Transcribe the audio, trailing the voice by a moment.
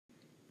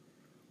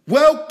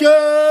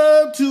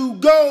Welcome to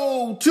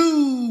Go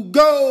to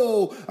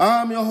Go.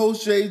 I'm your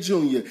host, Jay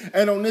Jr.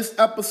 And on this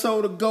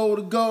episode of Go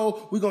to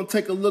Go, we're going to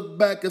take a look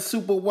back at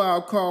Super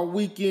Wild Card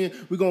Weekend.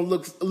 We're going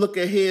to look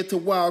ahead to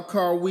Wild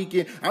Card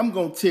Weekend. I'm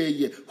going to tell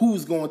you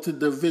who's going to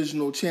the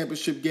divisional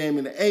championship game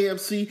in the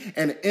AFC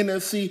and the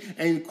NFC.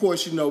 And, of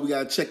course, you know we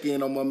got to check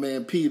in on my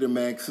man Peter,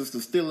 man. Since the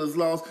Steelers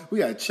lost, we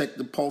got to check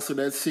the pulse of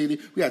that city.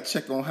 We got to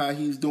check on how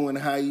he's doing,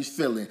 how he's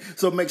feeling.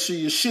 So make sure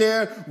you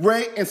share,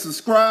 rate, and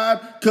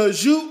subscribe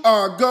because you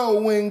are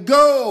going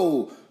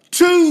go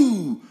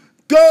to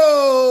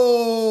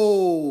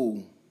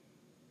go.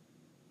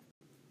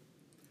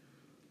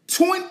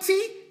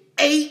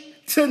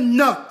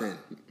 28-0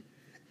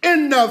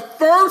 in the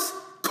first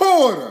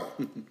quarter.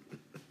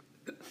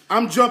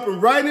 I'm jumping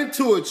right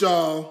into it,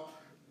 y'all.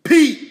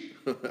 Pete,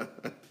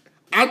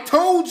 I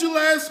told you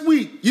last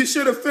week you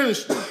should have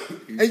finished it.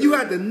 And you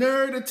had the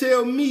nerve to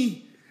tell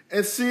me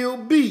and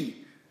CLB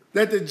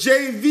that the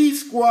JV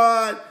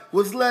squad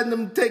was letting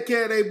them take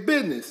care of their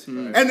business.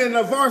 Right. And then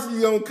the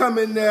varsity gonna come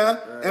in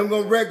there and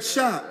gonna wreck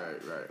shop.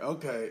 Right.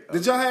 Okay.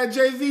 Did y'all have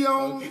JV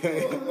on?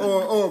 Okay.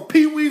 Or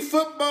Pee Wee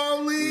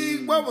Football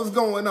League? What was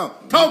going on?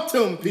 Talk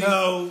to him, Pete.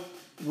 No,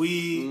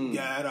 we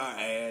got our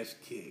ass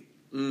kicked.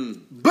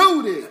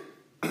 Booted.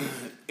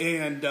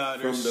 And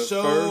From the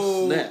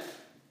first snap.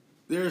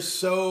 There's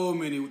so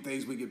many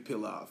things we could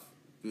peel off,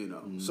 you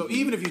know. So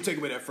even if you take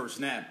away that first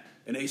snap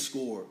and they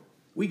scored,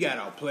 we got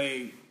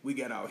outplayed, we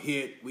got out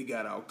hit, we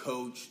got out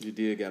coached. You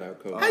did get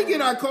out coach. How you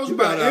get our coach You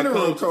by got interim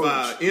outcoached coach?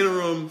 by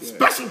interim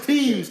Special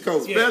teams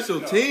coach.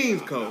 special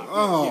teams coach.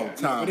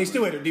 But they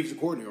still had their defensive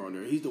coordinator on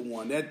there. He's the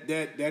one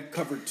that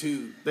covered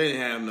two. They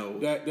didn't have no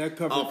That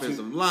covered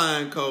offensive two.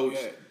 line coach.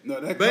 Yeah. No,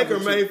 that Baker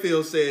covered two.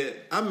 Mayfield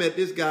said, "I met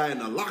this guy in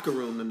the locker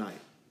room tonight."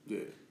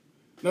 Yeah.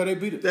 No, they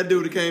beat it. That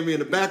dude that came in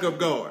the backup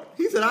guard.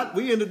 He said, "I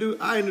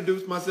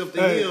introduced myself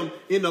to him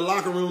in the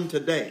locker room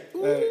today."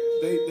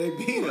 They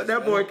beat us.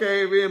 That boy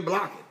came in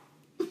blocking.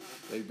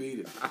 They beat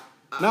it.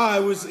 No,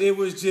 it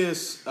was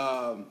just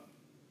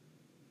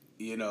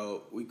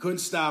we couldn't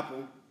stop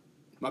them.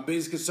 My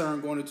biggest concern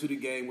going into the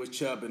game was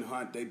Chubb and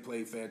Hunt. They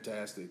played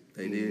fantastic.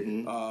 They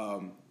did.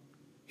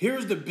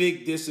 Here's the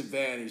big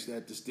disadvantage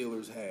that the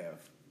Steelers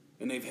have,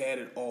 and they've had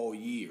it all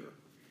year.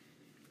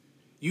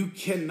 You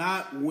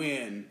cannot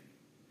win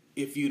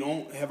if you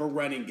don't have a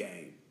running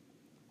game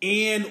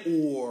and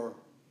or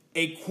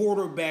a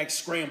quarterback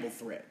scramble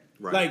threat.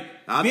 Right. Like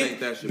I think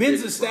that's your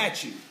Ben's a biggest problem.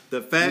 statue.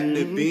 The fact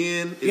that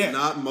Ben is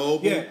not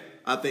mobile,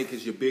 I think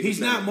is your biggest. He's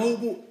not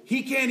mobile.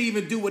 He can't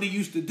even do what he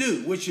used to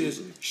do, which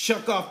is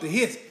shuck off the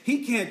hits.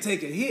 He can't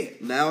take a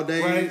hit.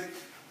 Nowadays, right?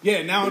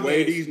 Yeah, nowadays. the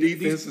way these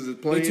defenses is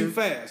playing, they're too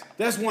fast.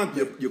 That's one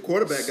thing. Your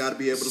quarterback got to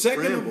be able to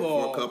scramble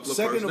for a couple of first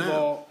downs. Second of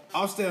all,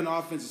 I'll stay on the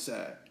offensive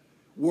side.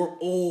 We're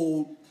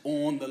old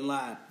on the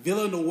line.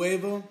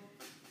 Villanueva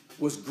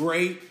was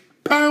great.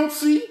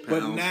 Pouncy.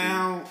 But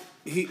now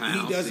he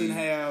doesn't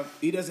have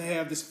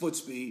this foot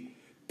speed.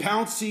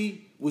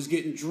 Pouncey was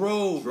getting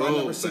drove by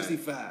number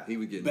 65. He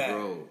was getting back.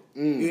 drove.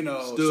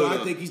 I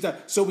think he's done.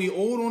 So we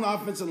old on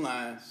offensive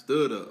line.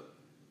 Stood up.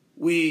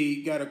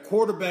 We got a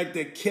quarterback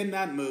that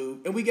cannot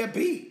move, and we got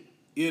beat.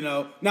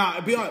 Now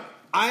I'll be honest,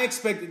 I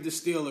expected the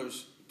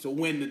Steelers to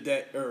win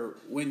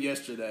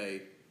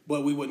yesterday,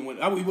 but we wouldn't win.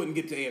 We wouldn't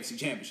get to the AFC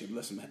Championship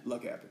unless some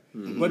luck happened.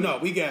 Mm-hmm. But no,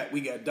 we got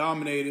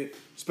dominated.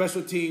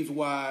 Special teams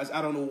wise,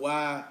 I don't know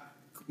why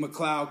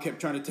McLeod kept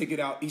trying to take it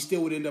out. He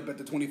still would end up at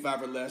the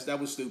 25 or less. That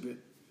was stupid.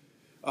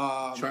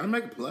 Trying to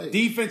make a play.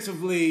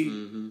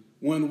 Defensively,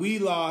 when we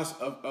lost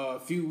a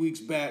few weeks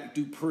back,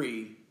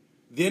 Dupree,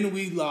 then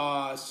we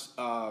lost.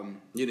 You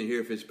didn't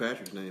hear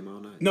Fitzpatrick's name all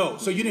night. No,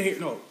 so you didn't hear.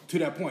 No, to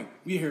that point,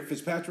 we didn't hear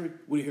Fitzpatrick.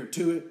 We didn't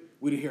hear Tuitt.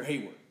 We didn't hear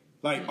Hayward.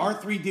 Like our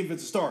three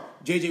defensive stars,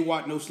 J.J.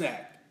 Watt, no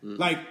snap.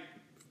 Like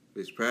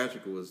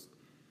Fitzpatrick was.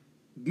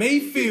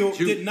 Mayfield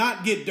did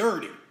not get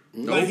dirty.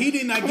 Like he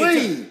did not get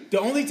touched.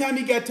 The only time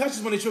he got touched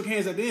is when they shook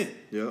hands at the end.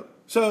 Yep.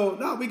 So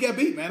no, we got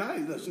beat, man.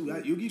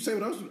 You say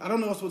what else? I don't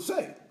know what else to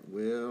say.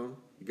 Well,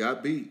 you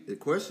got beat. The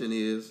question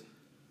is,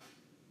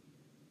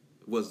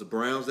 was the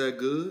Browns that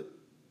good,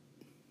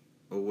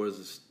 or was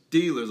the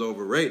Steelers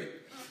overrated?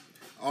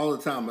 All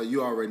the time, but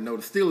you already know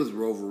the Steelers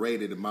were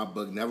overrated in my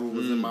book. Never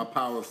was in my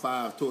Power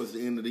 5 towards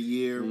the end of the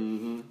year.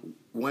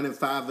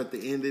 1-5 at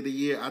the end of the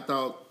year.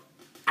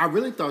 I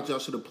really thought y'all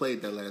should have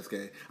played that last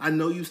game. I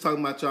know you was talking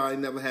about y'all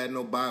ain't never had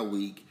no bye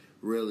week,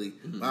 really.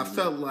 But I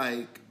felt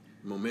like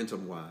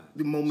momentum-wise,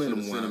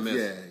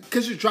 yeah,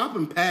 because you're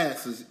dropping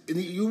passes and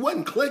you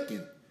wasn't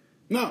clicking.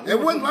 No,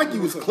 it wasn't like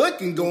you was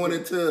clicking going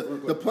into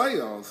the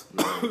playoffs.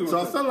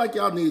 So I felt like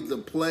y'all needed to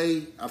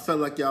play. I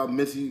felt like y'all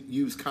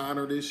misused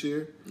Connor this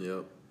year.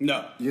 Yep.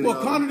 No.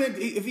 Connor,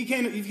 if you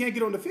can't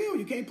get on the field,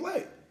 you can't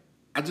play.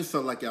 I just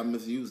felt like y'all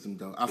misused him,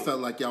 though. I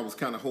felt like y'all was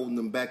kind of holding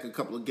him back a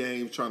couple of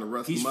games, trying to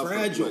rest him up. He's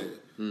fragile.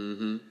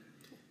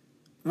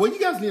 Well, you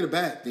guys need a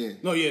back then.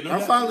 I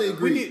finally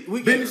agree.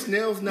 Benny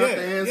Snell's not the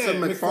answer.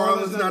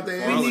 McFarland's not the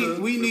answer.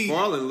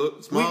 McFarland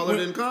looked smaller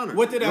than Connor.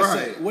 What did I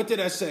say? What did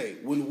I say?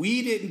 When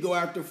we didn't go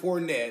after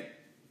Fournette,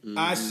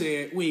 I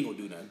said, we ain't going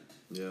to do nothing.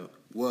 Yeah.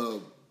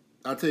 Well,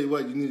 I'll tell you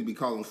what, you need to be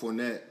calling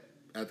Fournette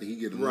after he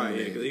gets Right,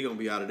 eliminated. because he's going to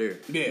be out of there.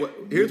 Yeah.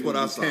 Here's what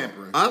I He's saw.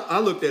 tampering. I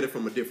looked at it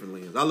from a different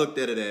lens. I looked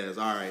at it as,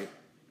 all right,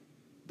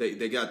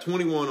 they got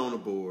 21 on the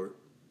board.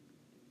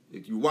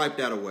 If you wipe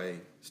that away,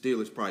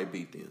 Steelers probably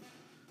beat them.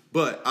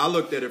 But I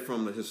looked at it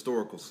from the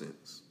historical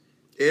sense.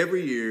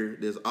 Every year,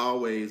 there's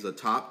always a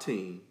top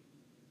team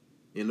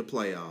in the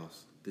playoffs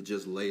that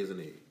just lays an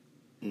egg.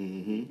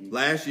 Mm-hmm.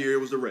 Last year, it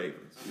was the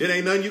Ravens. It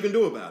ain't nothing you can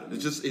do about it.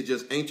 It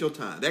just ain't your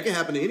time. That can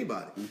happen to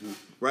anybody,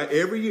 right?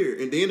 Every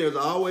year. And then there's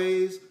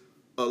always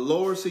a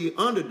lower seed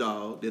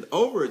underdog that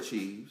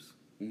overachieves,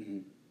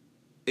 and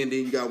then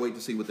you got to wait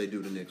to see what they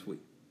do the next week.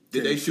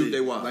 Did they shoot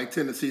their wide? Like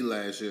Tennessee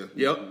last year.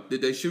 Yep.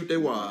 Did they shoot their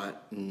wide?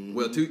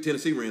 Well,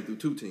 Tennessee ran through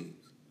two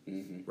teams,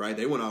 right?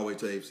 They went all the way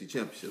to the AFC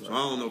Championship. So I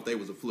don't know if they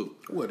was a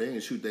fluke. Well, they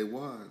didn't shoot their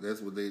wide. That's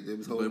what they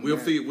was holding.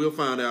 But we'll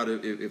find out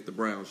if the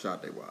Browns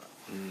shot their wide.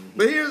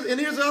 But here's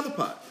the other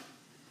part.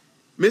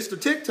 Mr.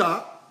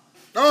 TikTok.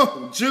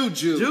 Oh,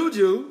 Juju.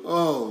 Juju.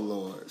 Oh,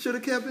 Lord. Should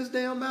have kept his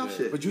damn mouth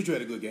shut. But Juju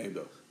had a good game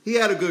though. He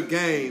had a good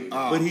game,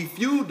 but he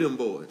fueled them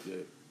boys.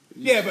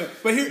 Yeah,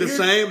 but here,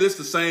 This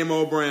the same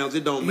old Browns.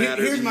 It don't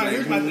matter. Here's my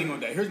thing on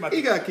that.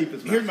 He got to keep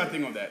his mouth. Here's my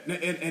thing on that.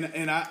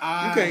 And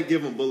I You can't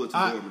give him bulletin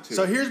board material.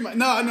 So here's my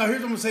no. Here's what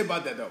I'm gonna say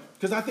about that though,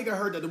 because I think I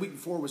heard that the week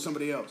before with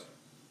somebody else.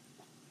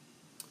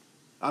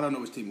 I don't know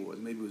which team it was.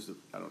 Maybe it was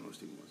I don't know which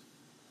team it was.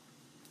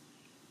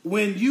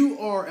 When you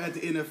are at the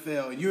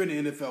NFL and you're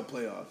in the NFL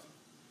playoffs,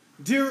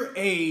 there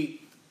a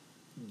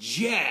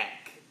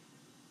jack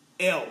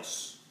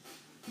else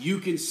you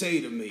can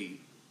say to me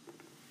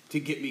to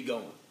get me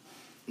going.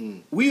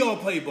 We all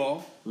play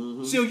ball.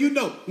 So you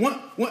know,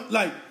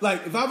 like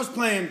if I was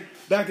playing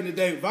back in the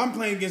day, if I'm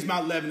playing against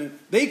Mount Lebanon,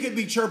 they could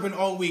be chirping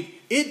all week.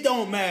 It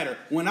don't matter.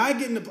 When I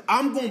get in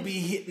I'm going to be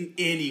hitting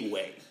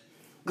anyway.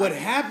 What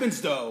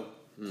happens though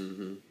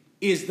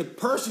is the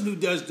person who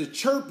does the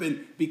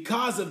chirping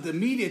because of the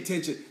media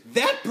attention.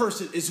 That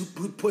person is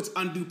who puts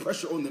undue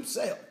pressure on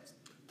themselves.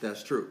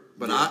 That's true.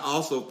 But I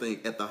also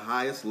think at the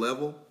highest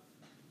level,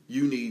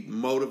 you need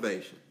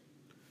motivation.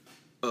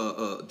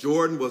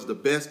 Jordan was the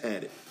best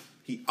at it.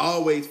 He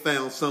always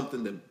found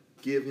something to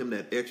give him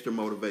that extra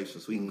motivation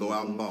so he can go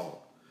out and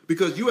ball.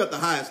 Because you at the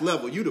highest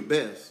level, you the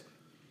best.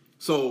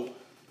 So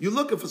you're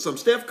looking for some.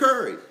 Steph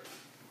Curry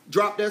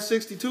dropped that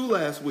 62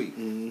 last week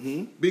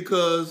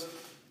because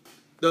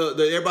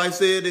everybody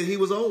said that he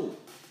was old,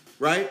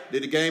 right?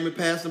 That the game had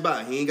passed him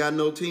by. He ain't got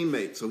no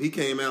teammates. So he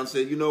came out and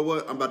said, you know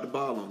what? I'm about to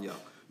ball on y'all.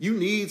 You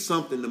need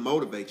something to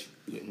motivate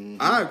you.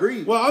 I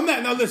agree. Well, I'm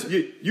not. Now listen,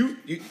 You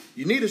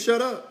need to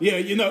shut up. yeah,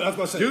 you know, I was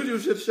about to say. Juju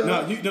should shut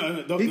up.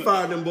 He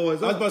fired them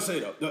boys I was up. about to say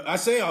though. I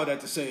say all that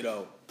to say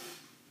though,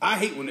 I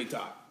hate when they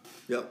talk.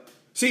 Yep.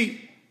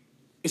 See,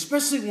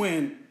 especially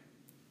when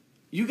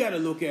you got to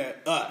look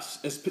at us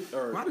as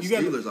or Why the you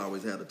got Steelers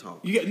always had a talk?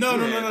 you get no.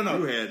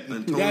 You had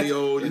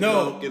Antonio.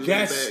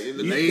 That's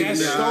that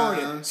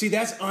started. See,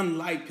 that's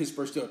unlike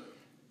Pittsburgh Steelers.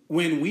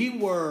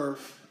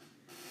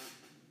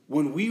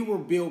 When we were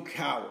Bill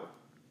Cowher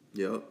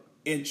Yep.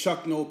 and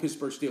Chuck Noll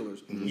Pittsburgh Steelers,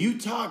 you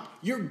talk,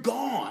 you're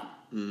gone.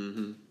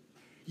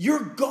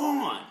 You're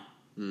gone.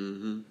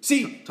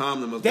 See,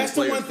 Tomlin must be that's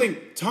a the one player's thing.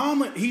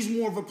 Tomlin, he's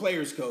more of a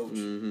player's coach.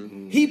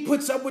 He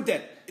puts up with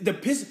that.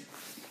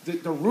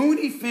 The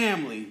Rooney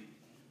family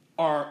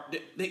are.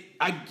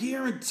 I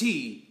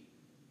guarantee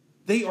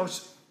they are.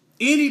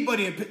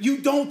 Anybody you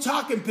don't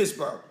talk in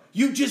Pittsburgh.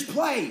 You just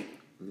play.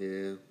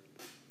 Yeah.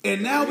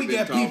 And now we been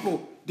got talking.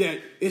 people that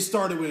it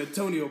started with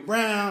Antonio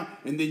Brown,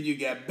 and then you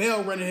got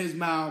Bell running his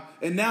mouth,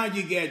 and now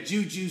you got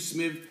Juju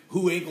Smith,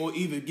 who ain't gonna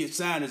even get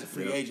signed as a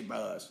free agent by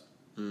us.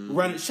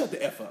 Running, shut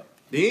the F up.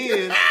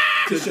 Then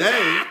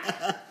today,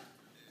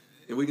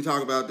 and we can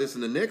talk about this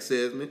in the next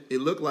segment. It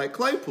looked like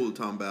Claypool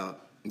talking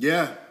about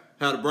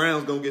how the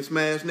Browns gonna get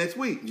smashed next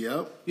week.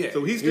 Yep. Yeah.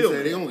 So he's He still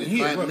said they only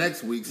fight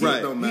next week, so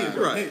it don't matter.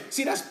 Right. Hey,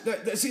 see,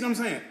 see what I'm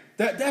saying?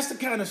 That's the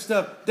kind of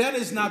stuff that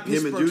is not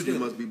Pittsburgh. Him and Juju Steelers.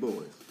 must be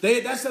boys.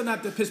 That's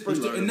not the Pittsburgh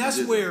He Steelers, learned and that's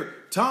from where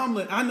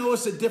Tomlin. I know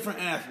it's a different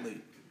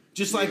athlete,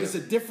 just like Yeah. it's a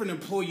different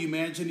employee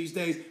managing these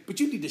days. But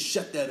you need to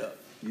shut that up.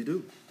 You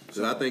do.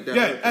 So I think that.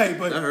 Yeah, hurts. hey,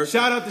 but that hurts.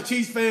 shout out to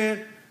Chiefs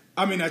fan.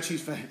 I mean, not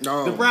Chiefs fan.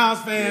 No. The Browns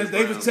fans. Yeah,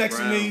 they was texting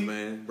Browns, me.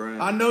 man,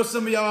 Browns. I know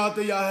some of y'all out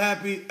there, y'all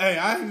happy. Hey,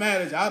 I ain't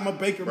mad at you. I'm a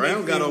Baker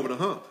Browns got Mayfield. over the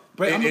hump.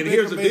 I'm a And Baker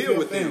here's the deal Mayfield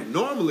with fan. them.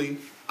 Normally,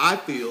 I've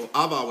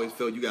always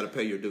felt you got to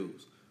pay your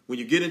dues. When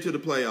you get into the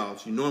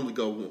playoffs, you normally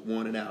go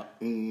one and out,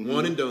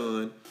 one and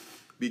done,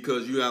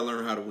 because you got to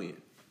learn how to win.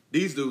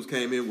 These dudes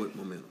came in with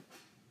momentum.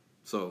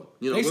 So,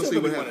 They we'll still see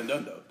could what be one and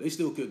happens. done, though. They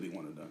still could be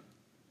one and done.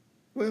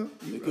 Well,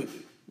 They could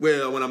be.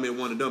 Well, when I mean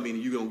one and done,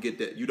 meaning you don't get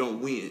that. You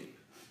don't win.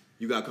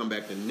 You got to come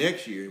back the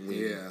next year and win.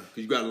 Yeah. Because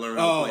you got to learn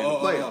how to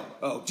play in the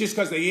playoffs. Just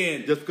because they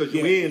in. Just because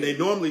you win, they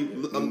normally,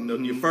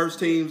 your first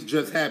teams,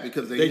 Just happy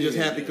because they just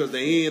happy because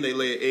they in, they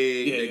lay an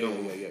egg, Yeah, they yeah,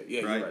 go.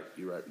 yeah.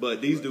 You're right.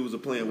 But these dudes are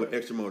playing with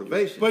extra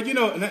motivation. But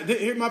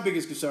here's my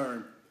biggest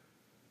concern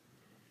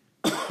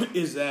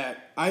is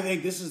that I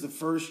think this is the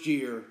first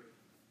year,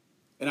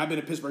 and I've been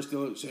a Pittsburgh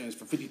Steelers fan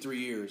for 53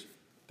 years.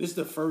 This is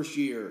the first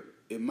year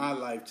in my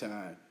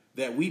lifetime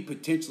that we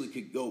potentially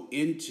could go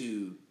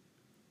into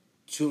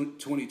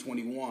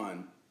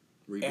 2021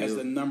 as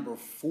the number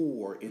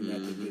 4 in that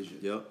division.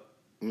 Yep.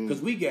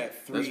 Because we got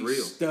 3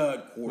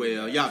 stud quarterbacks.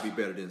 Well, y'all be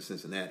better than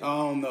Cincinnati. I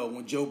don't know.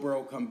 When Joe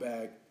Burrow come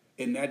back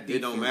and that defense,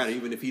 it don't matter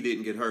even if he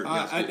didn't get hurt.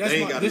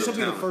 This will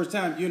be the first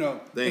time, you know.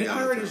 And I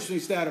heard an interesting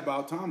stat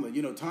about Tomlin.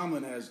 You know,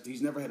 Tomlin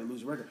he's never had a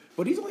losing record,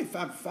 but he's only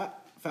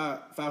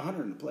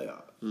 500 in the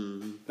playoffs.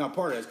 Mm-hmm. Now,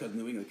 part of that's because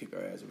New England kick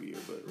our ass every year,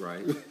 but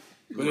right.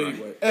 But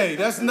anyway, hey,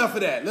 that's enough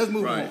of that. Let's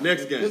move on.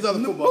 Next game. There's other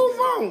football Move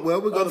games. on.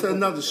 Well, we're going to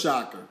another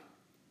shocker.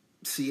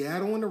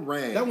 Seattle and the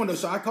Rams. That one,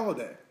 so I called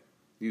that.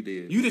 You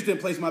did. You just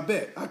didn't place my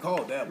bet. I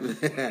called that one.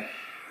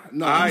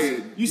 No,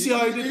 you see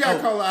how he did? You got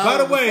to call it out. By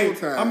the way,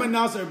 I'm an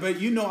announcer, but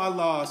you know I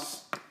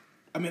lost.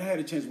 I mean, I had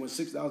a chance to win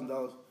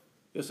 $6,000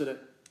 yesterday.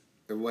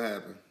 And what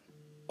happened?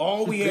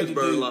 All we had to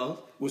Pittsburgh do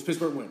lost. was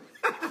Pittsburgh win.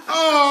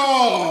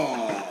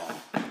 Oh!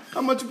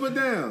 How much you put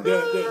down?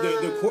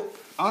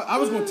 I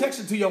was going to text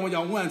it to y'all when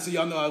y'all won, so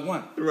y'all know I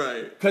won.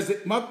 Right. Because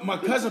my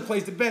cousin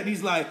placed the bet, and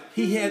he's like,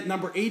 he had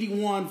number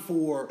 81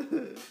 for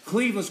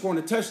Cleveland scoring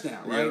a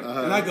touchdown, right?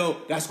 Yeah, And I go,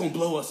 that's going to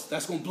blow us.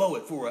 That's going to blow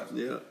it for us.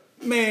 Yeah.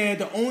 Man,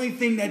 the only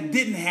thing that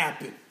didn't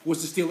happen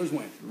was the Steelers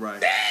win.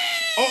 Right.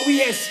 Oh, we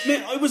had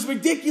Smith. It was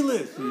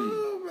ridiculous.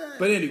 Oh, man.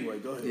 But anyway,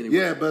 go ahead.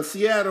 Yeah, but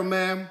Seattle,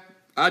 man.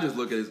 I just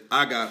look at this.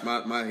 I got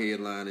my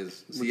headline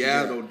is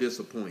Seattle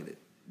disappointed.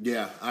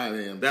 Yeah, I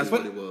am. That's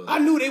what it was. I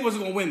knew they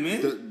wasn't going to win,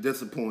 man.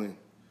 Disappointing.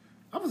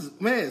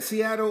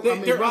 Seattle.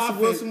 Their Russell offense-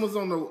 Wilson was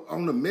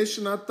on the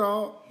mission, I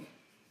thought.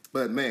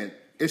 But man,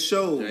 it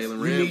shows Jalen you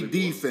need Ramsey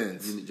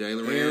defense. You need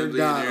Jalen Aaron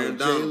Ramsey and Aaron Donald,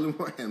 Donald.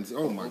 Jalen Ramsey.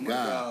 Oh my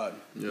God.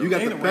 Yep. You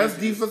got the Jalen best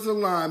Ramsey is- defensive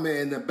lineman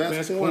and the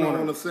best corner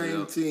on the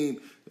same team.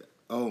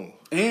 Oh,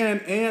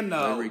 And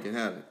Larry can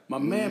have it. my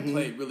man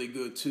played really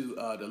good, too.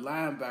 The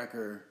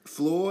linebacker.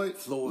 Floyd.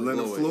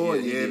 Leonard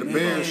Floyd. Yeah, The he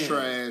Bears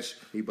did.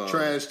 He balled.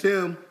 trashed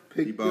him.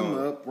 Picked balled. him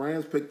up.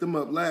 Rams picked him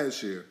up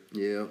last year.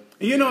 Yeah.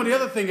 And you know, the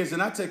other thing is,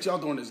 and I text y'all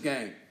during this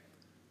game,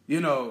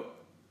 you know,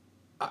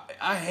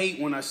 I hate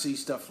when I see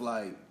stuff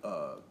like,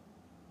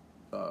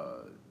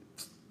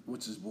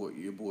 what's his boy,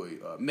 your boy,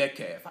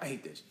 Metcalf. I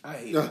hate this. I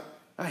hate it.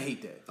 I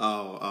hate that.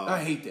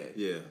 I hate that.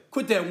 Yeah.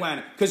 Quit that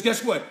whining. Because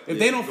guess what? If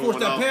they don't force going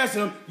that off. past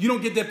him, you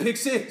don't get that pick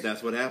 6.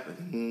 That's what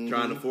happened.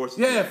 Trying to force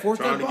it. Yeah, force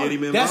Trying that to get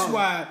him ball.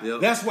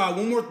 involved. That's why,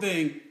 one more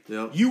thing,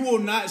 Yep. you will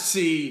not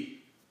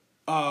see,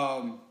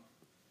 why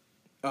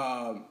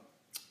am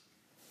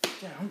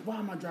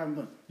I driving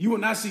blunt? You will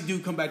not see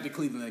dude come back to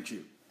Cleveland next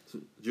year.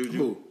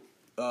 Juju.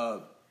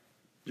 Who?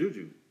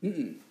 Juju.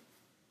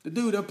 The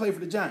dude that played for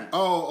the Giants.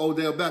 Oh,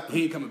 Odell Beckham.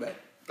 He ain't coming back.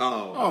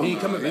 Oh. He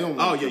ain't coming back.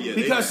 Oh, yeah.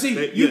 Because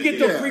They you get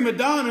those yeah. prima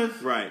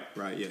donnas. Right.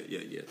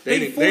 Yeah.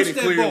 They forced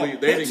that ball.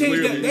 That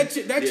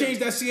clearly,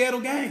 changed that Seattle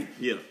game.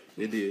 Yeah,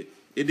 it did.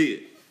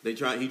 He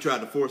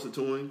tried to force it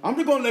to him. I'm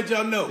just gonna let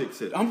y'all know. Pick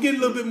 6. I'm getting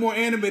a little bit more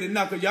animated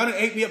now because y'all done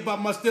ate me up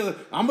about my Steelers.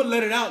 I'm gonna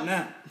let it out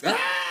now.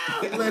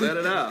 Let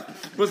it out.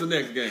 What's the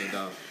next game,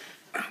 dog?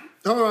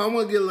 Hold on, I'm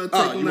gonna get a little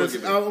take on this.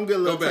 I'm gonna get a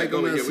little Go back, take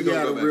on go back, this we gonna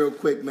Seattle go back. real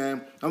quick,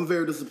 man. I'm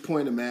very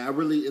disappointed, man. I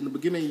really, in the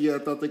beginning of the year, I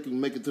thought they could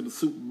make it to the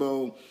Super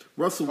Bowl.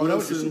 Russell Oh, that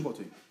was the Super Wilson. Bowl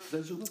team. Is that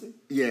the Super Bowl team?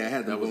 Yeah, I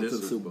had them That was going to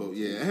his the Super Super Bowl. Bowl.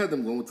 Yeah, I had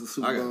them going to the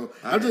Super Bowl.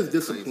 I I'm got just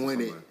the Saints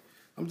disappointed. somewhere.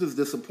 I'm just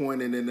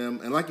disappointed in them.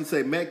 And like you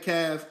say,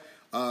 Metcalf,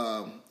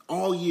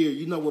 all year,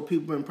 you know what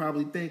people been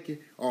probably thinking?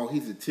 Oh,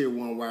 he's a tier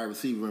 1 wide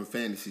receiver in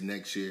fantasy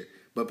next year.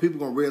 But people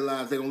going to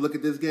realize they're going to look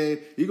at this game,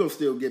 you're going to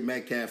still get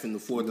Metcalf in the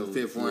 4th or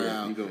 5th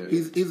round.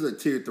 He's a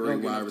tier 3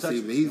 Don't get wide no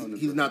receiver. touches.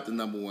 He's not the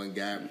number 1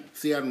 guy.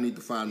 Seattle need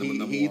to find him a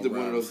number 1 He's wide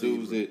one of those receiver.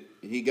 dudes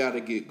that he got to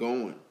get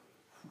going.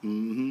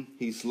 Mm-hmm.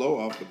 He's slow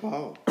off the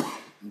ball.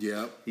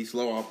 Yep. He's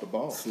slow off the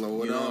ball.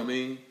 Slow it You know up. what I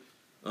mean?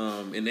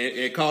 And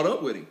it caught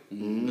up with him.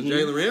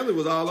 Jalen Ramsey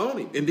was all on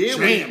him. And then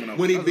Jamming him.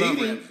 when he I love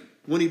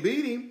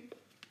beat him,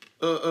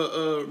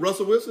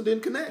 Russell Wilson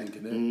didn't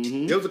connect.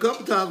 There was a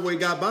couple times where he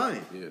got by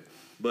him. Yeah.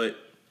 But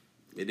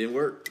it didn't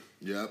work.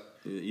 Yep.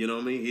 You know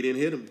what I mean? He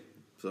didn't hit him.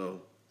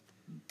 So,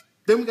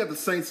 Then we got the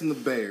Saints and the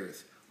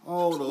Bears.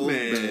 Oh, those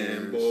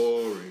man, Bears.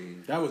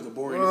 boring. That was the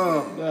boring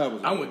game. That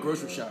was I went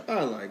grocery shopping.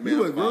 I like, man.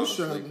 You went I fall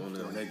grocery asleep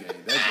shopping? on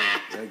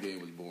That game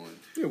was boring.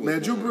 It was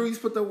Man, Drew boring.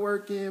 Brees put the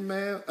work in,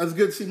 man. It's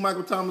good to see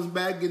Michael Thomas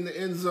back in the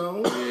end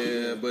zone.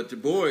 Yeah, but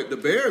the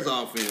Bears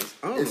offense,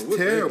 I don't It's know what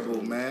terrible, they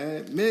doing.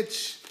 man.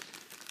 Mitch,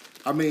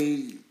 I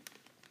mean,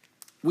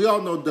 we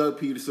all know Doug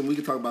Peterson. We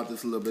can talk about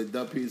this a little bit.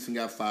 Doug Peterson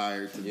got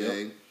fired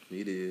today. Yep,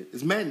 he did.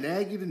 Is Matt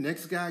Nagy the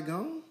next guy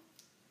gone?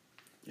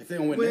 If they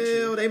don't win next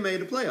year. Well, they made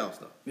the playoffs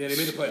though. Yeah, they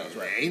made the playoffs,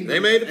 right? They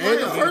made the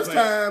Ain't the playoffs. first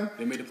time.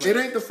 They made the It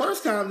playoffs. ain't the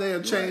first time they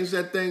have changed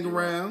that thing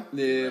around.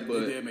 Yeah, They but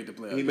did make the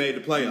playoffs. he made the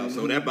playoffs,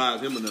 so that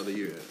buys him another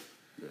year.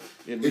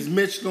 And Is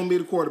Mitch going to be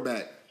the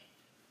quarterback?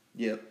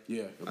 Yep,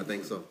 Yeah. I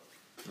think so.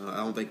 I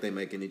don't think they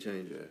make any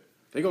changes. Yeah.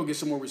 They gonna get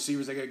some more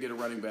receivers. They gotta get a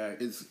running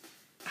back. It's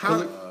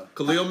how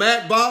Khalil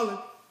Mack balling.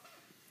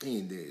 he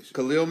ain't dead shit.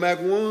 Khalil Mack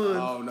won.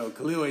 Oh no,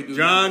 Khalil ain't do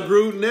John nothing.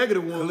 Gruden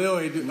negative one. Khalil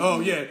ain't do. Oh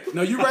yeah,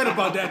 no, you're right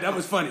about that. That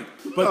was funny.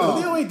 But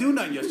Khalil ain't do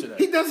nothing yesterday.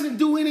 He doesn't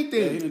do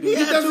anything. Yeah, he didn't do he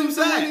anything. doesn't He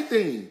do had 2 sacks.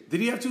 anything. Did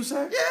he have 2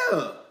 sacks?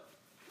 Yeah.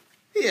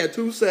 He had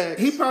 2 sacks.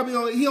 He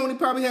only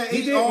probably had 8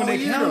 He did all when they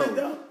year, counted though.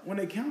 though. When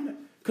they counted,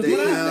 because They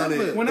when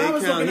counted. I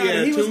was looking He at had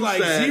it, he was 2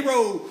 like sacks.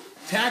 0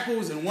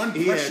 tackles and 1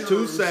 He pressure. had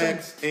 2 or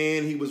sacks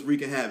and he was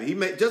wreaking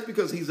havoc. Just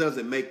because he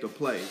doesn't make the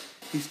play,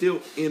 he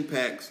still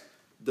impacts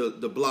the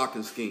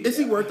blocking scheme. Is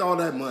he worth all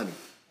that money?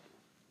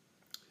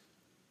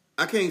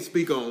 I can't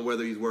speak on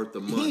whether he's worth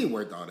the money. He ain't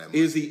worth all that money.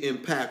 Is he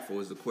impactful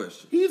is the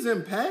question. He's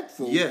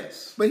impactful.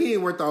 Yes. But he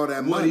ain't worth all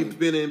that Would money. he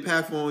been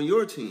impactful on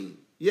your team?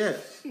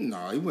 Yes.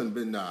 No, he wouldn't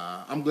have been.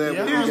 Nah. I'm glad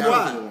Yeah, we Here's got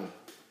why. for him.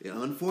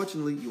 Yeah,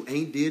 unfortunately, you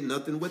ain't did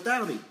nothing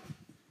without him.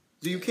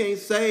 So you can't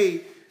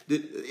say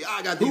that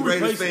I got these Who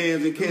Raiders replaced him?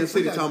 fans in Kansas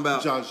City got talking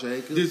about Josh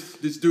Jacobs.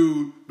 this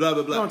dude, blah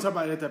blah No, blah. I'm talking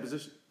about at that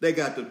position. They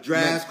got the Max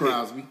draft pick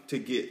Crosby. to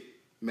get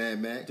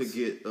Mad Max. Josh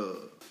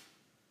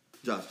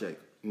Jacobs.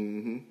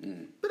 Mm-hmm.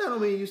 But that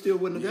don't mean you still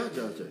wouldn't have got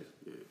Josh Jacobs.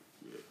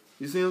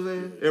 You see what I'm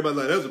saying? Everybody's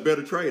like, that's a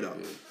better trade-off.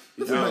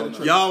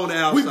 Y'all on the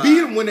outside. We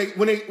beat him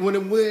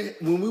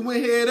when we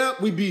went head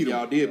up. We beat him.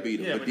 Y'all did beat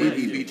him. Yeah, but but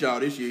he that- beat y'all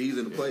this year. He's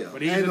in the playoffs.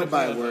 But he's Ain't in the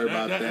nobody playoffs. worried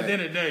about At that. the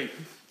end of the day,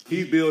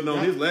 He's building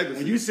on his legacy.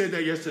 when you said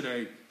that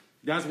yesterday,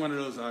 that's one of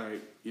those. All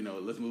right,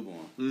 let's move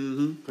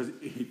on. Because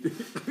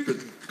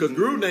Because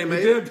Gruden ain't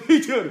made it. he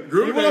did.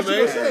 Gruden What else you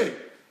ain't gonna say?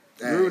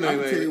 Gruden I ain't can tell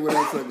made you it. what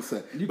else I can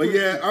say. But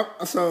yeah,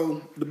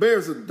 so the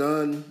Bears are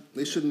done.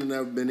 They shouldn't have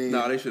never been in.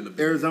 No, they shouldn't have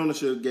been. Arizona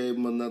should have gave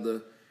them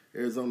another.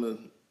 Arizona,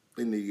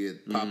 they need to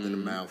get popped in the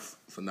mouth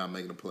for not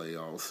making the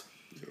playoffs.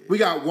 We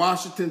got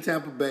Washington,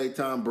 Tampa Bay,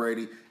 Tom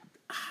Brady.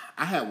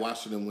 I had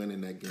Washington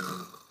winning that game.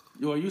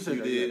 Well, you said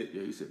that. did.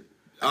 Yeah, you said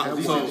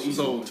it.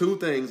 So 2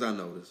 things I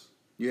noticed.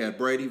 You had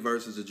Brady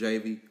versus a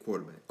JV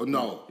quarterback. Oh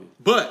no,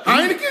 But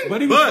Heineken.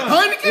 But he was fun.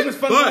 Heineken? It was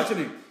fun But- watching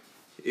him.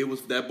 it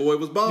was that boy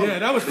was balling. Yeah,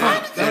 that was fun.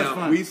 That was Now,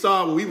 fun. we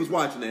saw when we was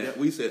watching that.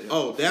 We said,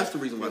 "Oh, that's the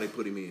reason why they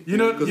put him in." You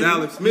know, because you-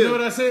 Alex you Smith know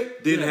what I said?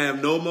 didn't Yeah.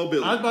 have no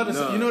mobility. I was about to say,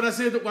 No. you know what I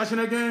said watching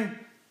that game?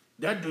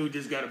 That dude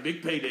just got a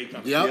big payday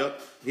coming.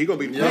 Yep. He gonna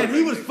be. Yeah. Man,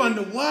 he was fun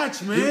to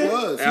watch, man. He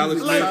was. He Alex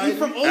was Smith- Like, he excited.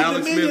 from Old Alex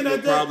Dominion, Smith will I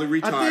think. probably I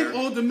retire. think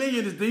Old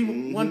Dominion is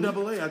D1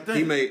 AA, I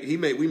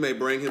think. We may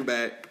bring him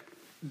back,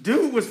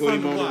 Dude was put fun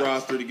him to on the watch.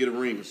 roster to get a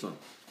ring or something.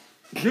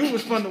 Dude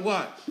was fun to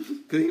watch.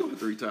 Cause he gonna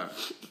retire.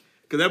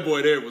 Cause that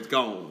boy there was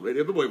gone.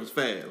 That boy was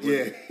fast.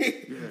 Yeah,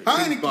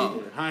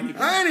 Heineken.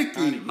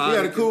 Heineken. He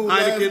had a cool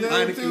last name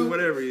Heineken, too.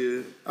 whatever he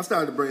is. I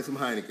started to bring some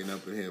Heineken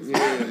up in here.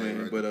 Yeah,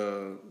 man.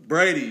 But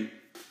Brady,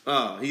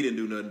 he didn't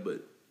do nothing but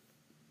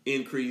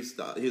increase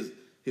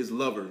his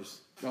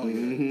lovers Oh,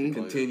 yeah.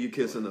 continue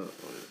kissing up,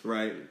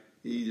 right?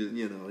 He just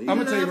he, I'm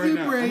gonna tell you right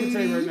now. I'm gonna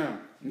tell you right now.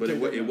 but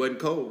it wasn't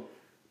cold.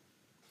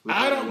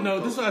 I don't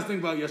know. This is what I was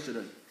thinking about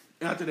yesterday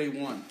after they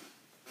won.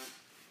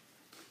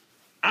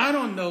 I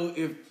don't know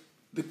if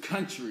the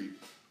country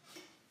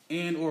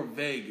and or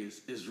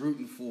Vegas is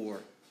rooting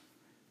for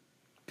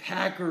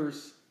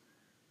Packers.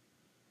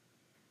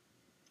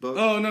 But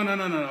Oh, no.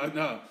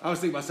 I was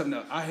thinking about something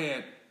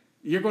else.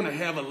 You're going to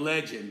have a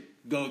legend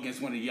go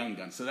against one of the young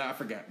guns. So that I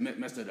forgot,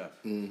 messed it up.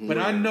 But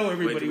I know wait till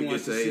everybody we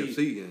wants get to to the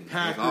see AFC game.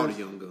 Packers. That's all the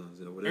young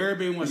guns or whatever.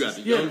 Everybody wants you to got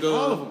see the young guns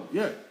all of them.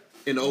 Yeah.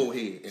 and the old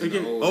heads.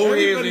 Again, Old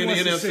heads everybody in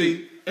the wants to NFC.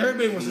 see-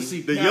 Everybody wants to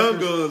see The Packers. young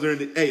guns are in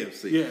the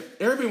AFC. Yeah,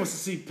 everybody wants to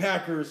see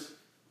Packers,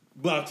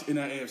 Bucks in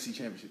that AFC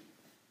Championship.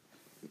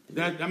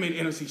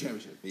 NFC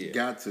Championship. Yeah.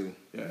 Got to.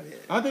 Yeah.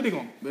 I think they're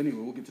going to. But anyway,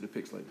 we'll get to the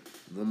picks later.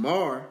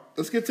 Lamar.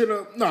 Let's get to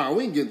the. No,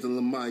 we ain't get to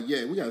Lamar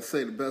yet. We gotta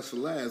say the best for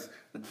last.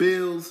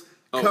 Bills,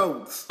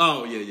 Colts.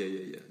 Oh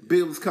yeah.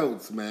 Bills,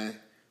 Colts, man.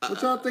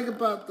 What y'all think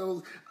about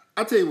those?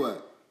 I tell you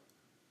what.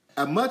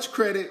 As much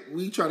credit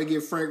we try to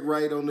give Frank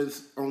Wright on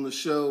the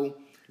show.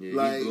 Yeah,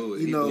 like he blew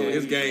it. you know,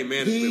 his game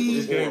management he- was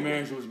His game horrible.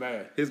 management was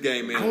bad. His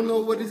game I management. don't know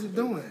was what horrible. he's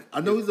doing.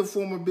 I know he's a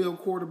former Bill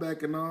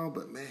quarterback and all,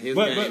 but man, His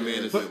But- game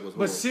management was horrible.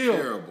 But still,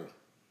 terrible.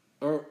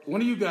 or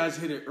one of you guys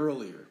hit it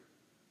earlier.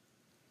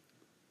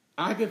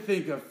 I can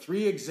think of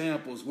 3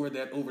 examples where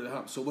that over the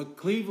hump. So what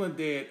Cleveland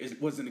did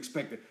wasn't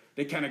expected.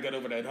 They kind of got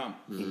over that hump.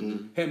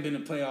 Mm-hmm. Hadn't been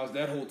in playoffs.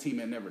 That whole team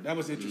had never. That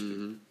was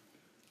interesting.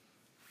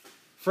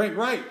 Frank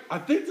Wright, I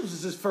think this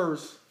was his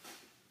first,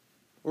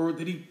 or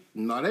did he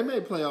No, they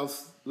made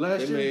playoffs.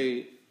 last They year?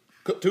 made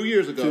 2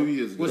 years ago. 2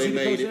 years ago. Was they he the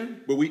made coach it.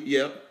 then?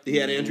 But he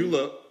had Andrew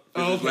Luck.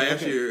 This was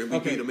last okay. year, and we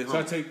Okay. beat them at So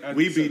home.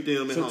 We beat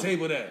them at so home.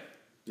 table that.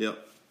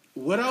 Yep.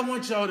 What I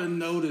want y'all to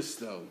notice,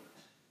 though,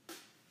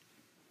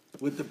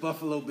 with the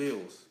Buffalo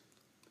Bills,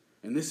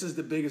 and this is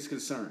the biggest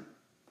concern,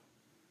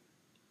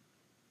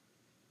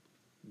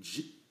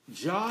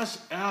 Josh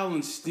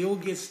Allen still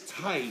gets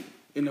tight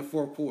in the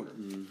fourth quarter.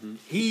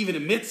 He even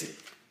admits it.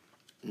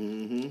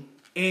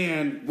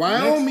 And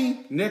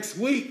Wyoming. next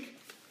week,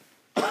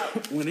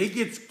 when it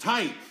gets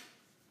tight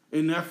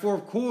in that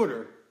fourth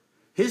quarter,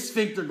 his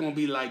sphincter gonna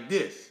be like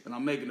this, and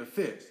I'm making a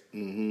fist,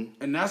 and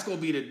that could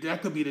be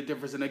the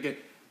difference in that game.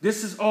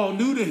 This is all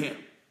new to him.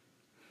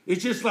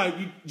 It's just like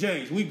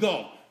James, we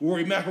go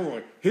Rory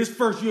McIlroy, his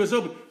first U.S.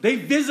 Open. They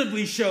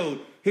visibly showed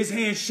his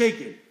hands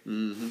shaking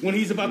when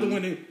he's about to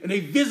win it, and they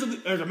visibly,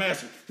 as a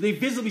master, they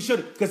visibly showed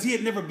it because he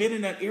had never been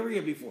in that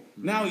area before.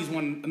 Now he's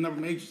won a number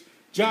of majors.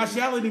 Josh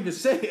Allen even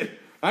said,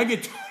 "I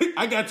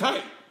got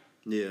tight."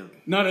 Yeah.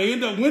 Now, they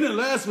end up winning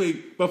last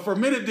week, but for a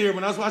minute there,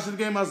 when I was watching the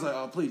game, I was like,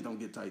 oh, please don't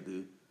get tight,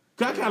 dude.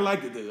 'Cause I kind of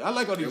like the dude. I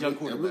like all these young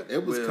quarterbacks.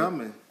 It was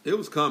coming. It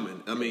was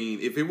coming. I mean,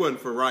 if it wasn't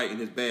for Wright and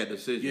his bad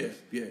decisions.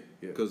 Yeah.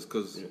 Because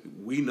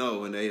we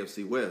know in the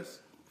AFC West,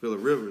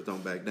 Phillip Rivers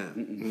don't back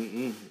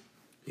down.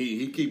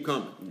 He keep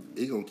coming.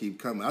 He gonna keep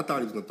coming. I thought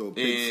he was gonna throw a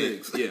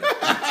pick six.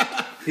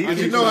 Yeah.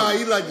 You know how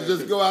he like to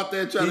just go out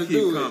there and try to do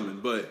keep it. coming,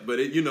 but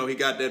it, you know, he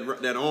got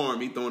that arm.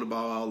 He throwing the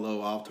ball all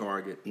low, off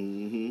target.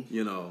 Mm-hmm.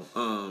 You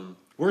know,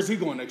 where's he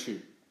going next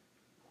year?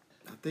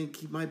 I think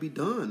he might be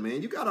done,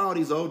 man. You got all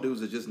these old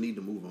dudes that just need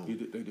to move on.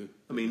 They do.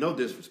 I mean, no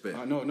disrespect.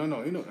 No.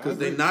 Because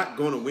they're not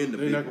going to win the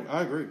big one.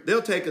 I agree.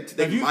 They'll take it.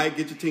 They might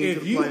get your team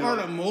to the playoffs. If you are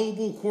a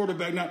mobile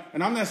quarterback now,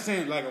 and I'm not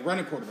saying like a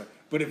running quarterback,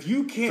 but if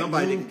you can't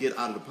somebody can get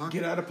out of the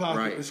pocket,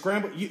 right. And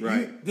scramble,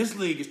 this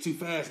league is too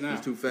fast now.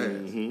 It's too fast.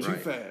 Mm-hmm. Too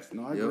fast.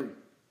 No, I agree.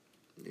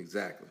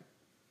 Exactly.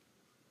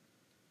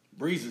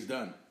 Breeze is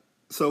done.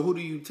 So who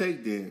do you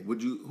take then?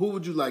 Who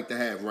would you like to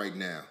have right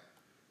now?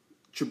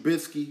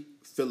 Trubisky,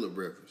 Phillip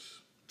Rivers.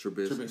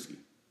 Trubisky.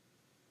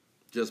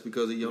 Just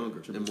because he's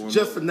younger and more.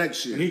 Just for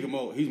next year. And he's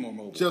more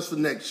mobile. Just for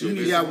next year.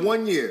 He got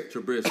 1 year.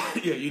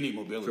 Trubisky. Yeah, you need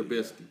mobility.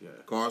 Trubisky. Yeah.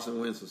 Carson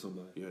Wentz or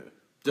somebody. Yeah.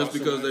 Just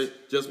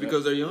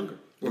because they're younger.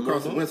 Well,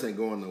 Carson Wentz ain't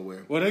going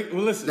nowhere. Well,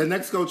 listen. The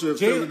next coach of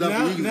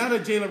Philadelphia Eagles. Now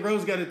that Jalen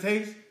Rose got a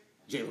taste,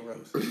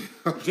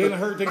 Jalen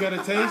Hurts they got a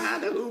taste.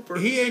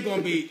 He ain't going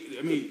to be.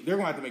 I mean, they're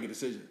going to have to make a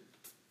decision.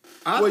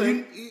 I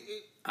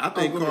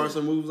think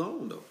Carson moves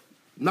on though.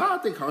 No, I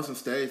think Carson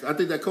stays. I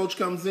think that coach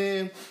comes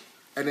in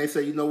and they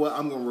say, you know what,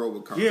 I'm going to roll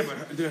with Carson. Yeah,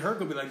 but then Hurt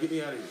going to be like, get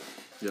me out of here.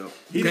 Yeah,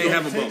 he can't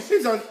have a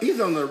both. He's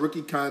on a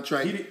rookie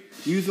contract.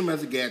 Use him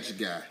as a gadget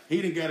guy.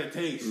 He didn't got a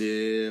taste.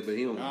 Yeah, but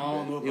he don't. I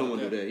don't know about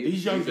want to do that.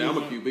 These young dudes, I'm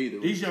a QB though.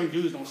 These young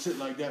dudes don't sit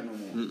like that no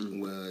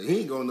more. Well, he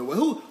ain't going nowhere.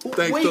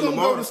 Where he going to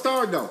go to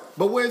start though?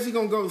 But where's he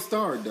going to go to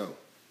start though?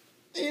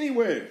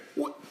 Anywhere.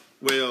 What?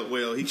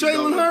 Well, he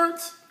Jalen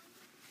Hurts.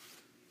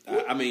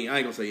 I mean, I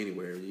ain't gonna say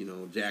anywhere. You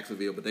know,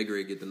 Jacksonville, but they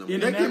great get the number.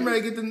 They getting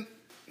ready to get the.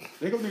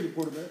 They gonna need a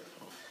quarterback.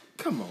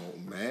 Come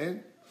on,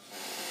 man.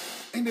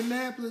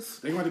 Indianapolis.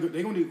 They gonna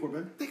need a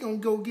quarterback. They gonna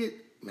go get.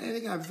 Man,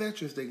 they got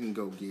veterans they can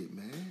go get,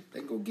 man.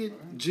 They go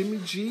get Jimmy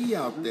G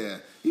out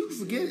there. You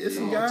forget it's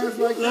some guys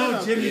like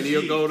that. Jimmy and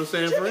he'll go to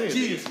San Fran. Jimmy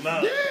G is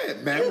mud. Yeah,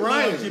 Matt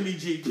Ryan. Jimmy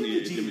G.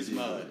 Jimmy G is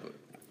mud.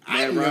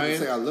 I didn't even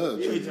say I love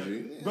Jimmy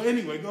G. But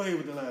anyway, go ahead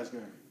with the last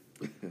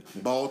game.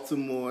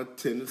 Baltimore,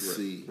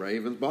 Tennessee.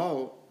 Ravens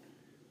ball.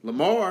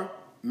 Lamar.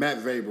 Matt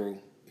Vrabel,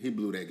 he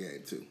blew that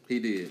game too. He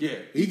did. Yeah.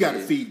 He got to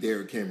feed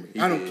Derrick Henry.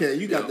 I don't care.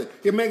 You got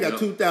your man got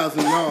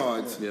 2,000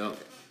 yards. Yeah.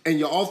 And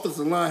your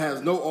offensive line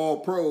has no all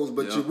pros,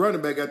 but your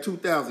running back got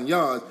 2,000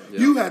 yards. Yep.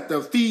 You have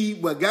to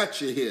feed what got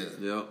you here.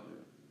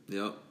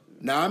 Yep.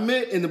 Now, I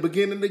meant in the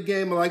beginning of the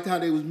game, I liked how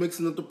they was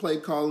mixing up the play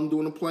call and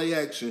doing the play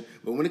action.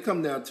 But when it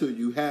comes down to it,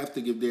 you have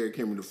to give Derrick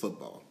Henry the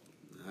football.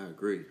 I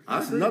agree.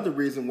 That's another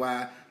reason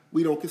why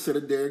we don't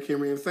consider Derrick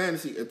Henry in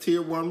fantasy a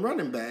tier 1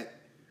 running back.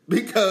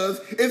 Because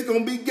it's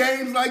going to be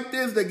games like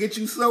this that get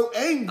you so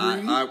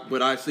angry.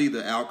 But I see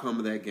the outcome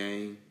of that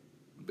game.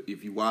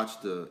 If you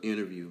watch the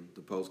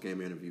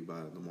post-game interview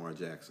by Lamar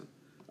Jackson,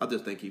 I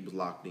just think he was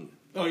locked in.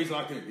 Oh, he's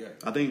locked in, yeah.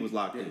 I think he was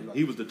locked in.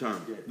 He was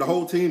determined. Yeah. The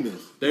whole team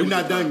is. We're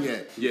not done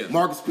yet. Yeah.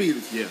 Marcus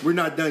Peters. Yeah. We're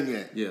not done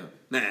yet. Yeah.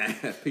 Nah,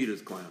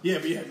 Peters clown. Yeah.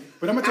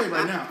 But I'm going to tell you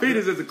right now.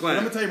 Peters is a clown.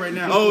 I'm going to tell you right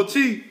now. Oh,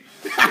 Chief.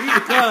 He's a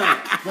clown.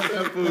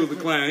 That fool's a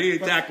clown. He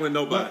ain't tackling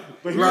nobody.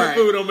 But that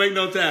fool don't make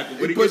no tackle.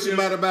 But he push him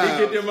out of bounds. He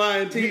get them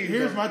INTs.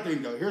 Here's my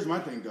thing,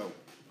 though.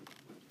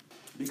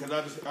 Because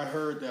I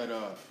heard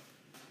that,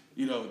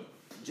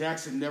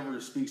 Jackson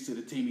never speaks to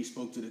the team. He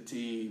spoke to the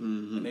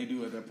team, and they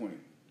do at that point.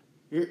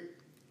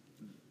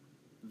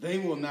 They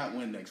will not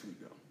win next week,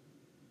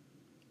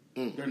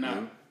 though. They're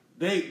not.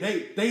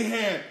 They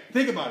had.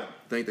 Think about it.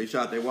 Think they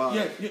shot their wad.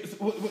 Yeah.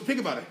 Think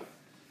about it.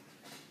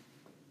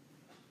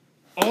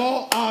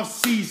 All off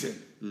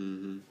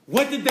season,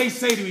 what did they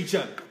say to each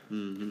other?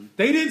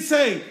 They didn't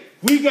say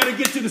we got to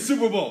get to the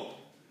Super Bowl.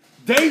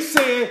 They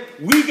said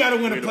we got to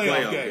win a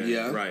playoff game.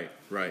 Yeah,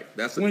 right.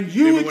 That's when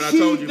you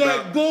achieve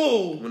that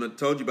goal. When I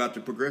told you about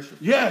the progression.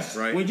 Yes.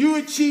 Right. When you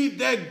achieve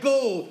that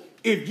goal,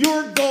 if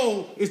your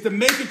goal is to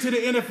make it to the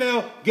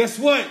NFL, guess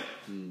what?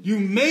 You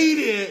made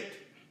it,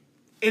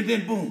 and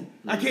then boom.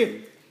 I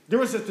can't. There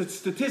was a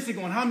statistic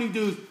on how many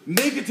dudes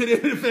make it to the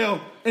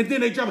NFL and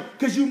then they drop it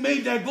because you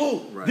made that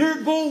goal. Right.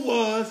 Their goal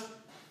was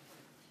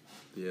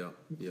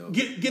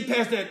get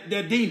past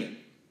that demon.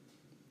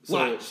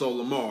 So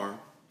Lamar,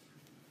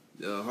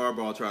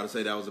 Harbaugh tried to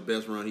say that was the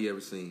best run he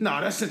ever seen.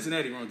 No, that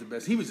Cincinnati run was the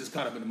best. He was just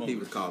caught up in the moment. He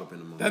was caught up in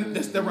the moment.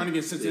 That's that run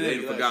against Cincinnati.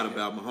 They forgot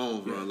about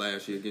Mahomes' run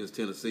last year against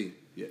Tennessee.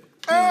 Yeah. You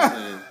know what I'm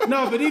saying?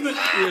 No, but even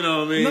you know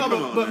what I mean. No,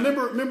 Come on, but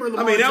remember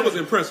Lamar. I mean, that Jackson. was an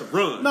impressive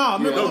run. No,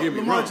 remember don't get me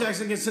Lamar wrong.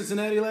 Jackson against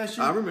Cincinnati last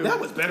year. I remember that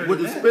was better with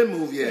than the that. spin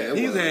move. Yeah,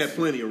 he's had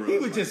plenty of runs. He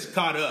was just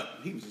caught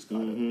up. He was just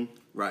caught up.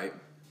 Right,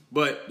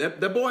 but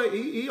that boy,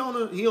 he on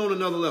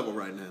another level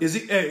right now. Is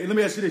he? Hey, let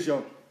me ask you this,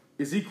 y'all.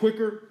 Is he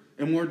quicker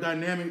and more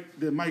dynamic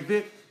than Mike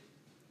Vick?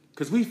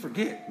 because we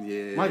forget.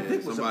 Yeah, Mike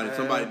Vick was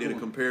somebody did a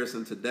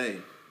comparison today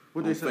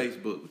What'd on they say?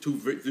 Facebook, two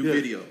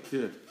videos.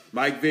 Yeah.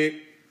 Mike Vick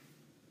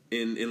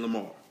and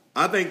Lamar.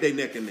 I think they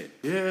neck and neck.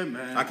 Yeah,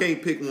 man. I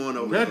can't pick one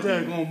over That the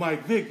other. daggone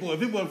Mike Vick, boy,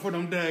 if it wasn't for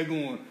them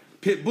daggone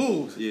pit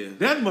bulls, Yeah.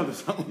 that mother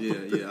something.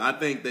 Yeah. I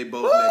think they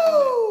both neck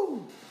and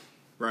neck.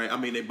 Right? I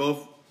mean, they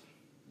both.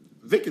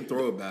 Vic can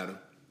throw it better.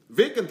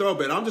 Vic can throw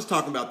better. I'm just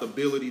talking about the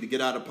ability to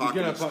get out of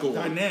pocket and score.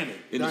 Dynamic.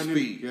 And the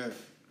speed. Yeah.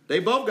 They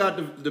both got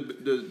the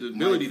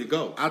ability to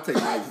go. I'll take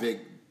Mike Vick.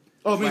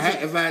 Oh, me too.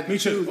 If I had to Me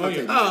too. choose, Oh, I'll yeah.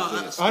 take Mike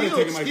Vick. I didn't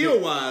take Mike Vick.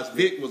 Skill-wise,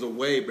 Vic was a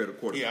way better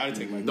quarterback. Yeah, I didn't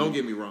take Mike Don't Vick.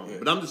 get me wrong. Yeah.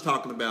 But I'm just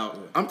talking about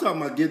I'm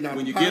talking about getting out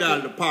when the you pocket. get out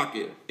of the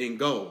pocket and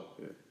go.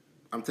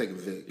 I'm taking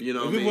Vic. You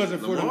know If what I it mean?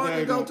 wasn't for them Lamar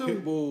can go daggone too.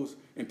 pit bulls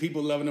and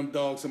people loving them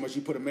dogs so much,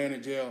 you put a man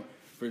in jail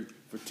for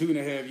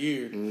 2.5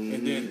 years, and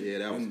then Yeah,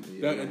 that was- and,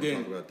 yeah, we and don't then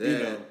talk about you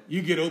that. know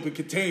you get open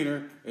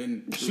container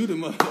and shoot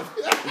him up.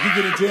 If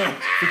you get in jail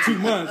for 2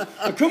 months,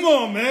 come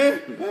on, man.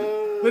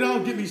 But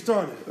don't get me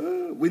started.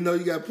 We know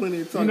you got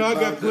plenty of time. You know I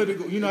got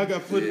political. You know I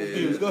got political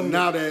views. Go ahead.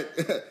 Now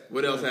that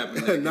What else happened?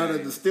 in that now that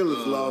game? the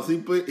Steelers lost,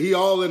 he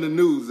all in the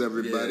news.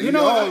 Everybody, You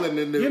know he all what? in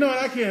the news. You know what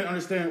I can't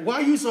understand? Why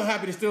are you so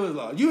happy the Steelers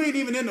lost? You ain't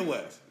even in the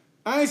West.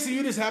 I ain't seen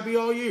you this happy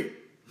all year.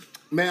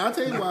 Man, I'll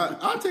tell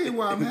you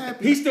why I'm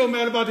happy. He's still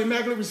mad about the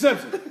immaculate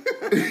reception.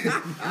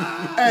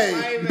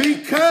 Hey,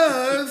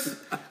 because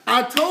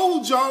I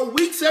told y'all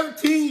week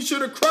 17 you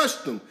should have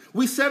crushed them.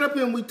 We set up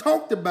and we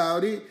talked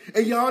about it,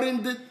 and y'all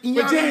didn't. Y'all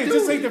But didn't James, do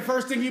this ain't it. the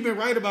first thing you've been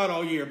right about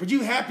all year. But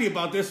you happy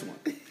about this one.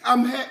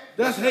 I'm happy.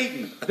 That's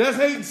hating. That's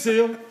hating,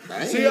 Seal.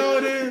 See how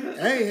it is?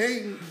 I ain't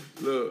hating.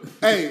 Look.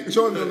 Hey,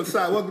 join me on the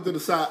side. Welcome to the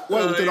side.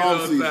 Welcome to the you all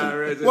know, season. side,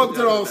 right? Welcome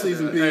to the all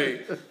season, Pete.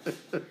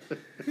 Hey.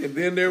 And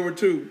then there were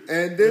two.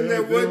 And then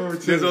there there were were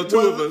There's no two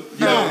of us.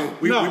 No,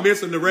 we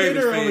missing the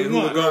Ravens There only fan who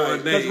one. will go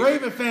Because unnamed.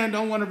 Raven fan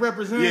don't want to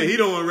represent. Yeah, he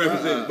don't want to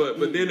represent,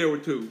 but then there were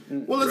two.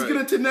 Well, let's Right. get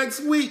into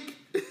next week.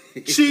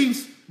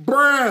 Chiefs,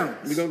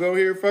 Browns. We gonna go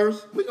here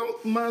first? We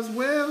might as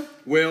well.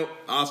 Well,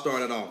 I'll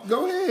start it off.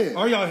 Go ahead.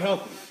 Are y'all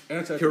healthy?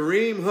 Answer.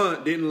 Kareem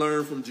Hunt didn't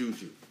learn from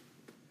Juju.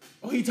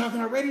 Oh, he talking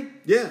already?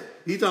 Yeah,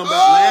 he talking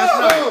about last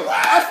night.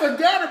 I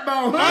forgot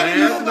about him.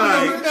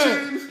 Last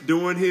night. Chiefs.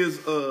 During his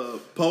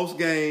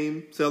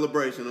post-game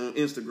celebration on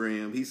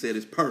Instagram, he said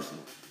it's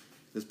personal.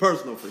 It's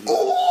personal for him.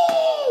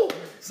 Ooh.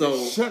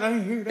 So Shut, I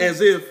didn't hear that. as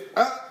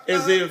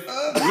if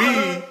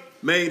we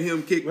made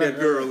him kick Right, that right,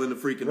 girl right. in the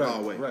freaking Right,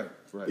 hallway. right.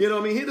 You know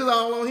what I mean? He did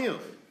all on him.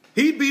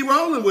 He'd be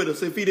rolling with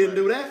us if he didn't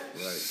do that.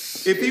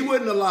 Right. If he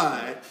wouldn't have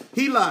lied,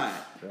 he lied.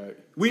 Right.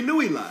 We knew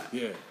he lied.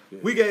 Yeah.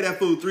 We gave that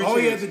fool three All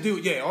he had chances.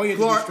 to do, all he had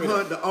Clark to do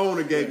Hunt, the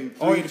owner, gave him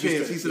All he three had to be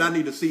chances. He straight. said, I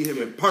need to see him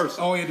in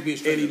person. All he had to be a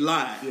straight And he up.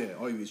 lied. Yeah,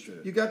 all he be straight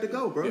up. You got to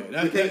go, bro.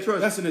 Yeah, we can't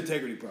trust that's him. an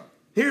integrity problem.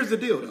 Here's the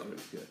deal, though.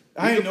 Yeah.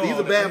 I didn't know He's all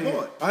a that. bad I didn't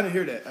hear- boy. I didn't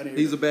hear that. I didn't hear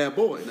He's that. a bad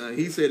boy. Now,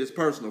 he said it's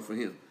personal for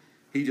him.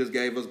 He just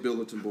gave us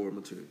bulletin board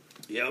material.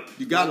 Yep.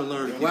 You got to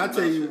learn. to keep Well, I your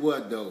tell mouth you shut.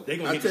 what, though. They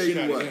gonna I hit the tell shit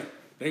you out what. of him.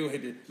 They gonna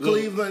hit the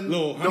Cleveland,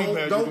 little honey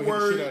badger don't gonna hit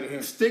the shit out of worry.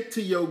 him. Stick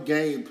to your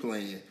game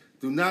plan.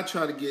 Do not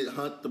try to get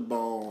Hunt the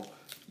ball.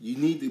 You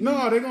need to be,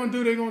 No, they're gonna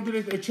do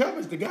this. Chubb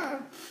is the guy.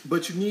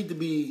 but you need to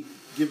be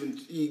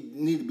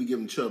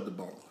giving Chubb the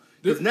ball.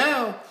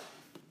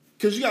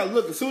 Because you got to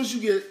look, as soon as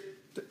you get,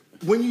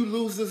 when you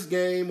lose this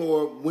game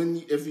or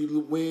if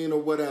you win or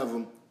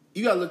whatever,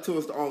 you got to look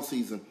towards the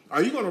offseason.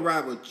 Are you going to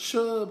ride with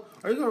Chubb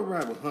or are you going to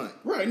ride with Hunt?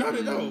 Right? No,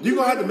 they don't. You're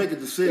going to have to make a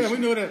decision. Yeah, we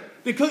know that.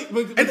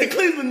 And then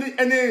Cleveland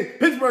and then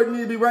Pittsburgh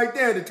need to be right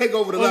there to take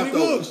over the We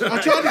leftovers. will.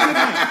 I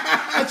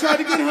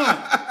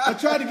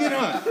tried to get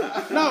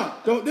Hunt.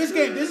 No, this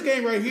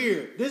game right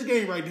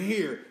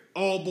here,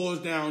 all boils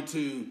down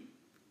to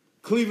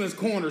Cleveland's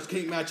corners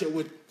can't match up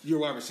with your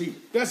wide receiver.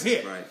 That's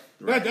it. Right.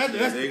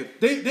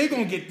 They're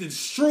gonna get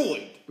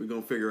destroyed. We're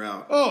going to figure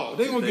out. Oh,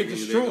 they're gonna get They're going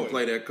destroyed. to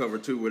play that cover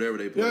two, whatever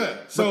they play. Yeah.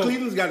 But So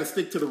Cleveland's got to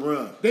stick to the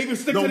run. they can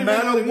stick No to the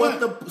matter run what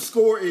the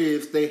score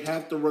is, they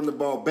have to run the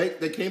ball.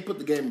 They can't put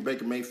the game in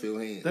Baker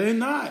Mayfield's hands. They're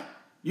not.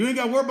 You ain't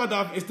got to worry about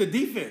the offense. It's the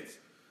defense.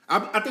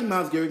 I think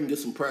Myles Garrett can get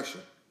some pressure.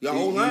 Your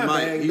whole He line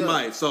might. banged He up.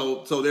 might.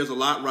 So there's a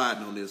lot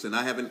riding on this, and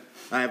I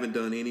haven't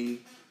done any.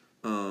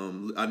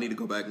 I need to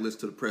go back and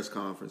listen to the press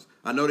conference.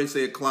 I know they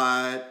said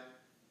Clyde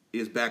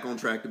is back on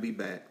track to be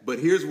back, but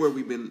here's where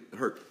we've been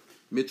hurt.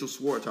 Mitchell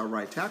Schwartz, our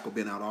right tackle,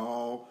 been out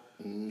all.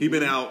 He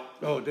been out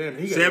Oh damn!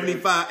 He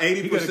 75,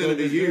 80% of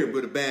the year Garrett.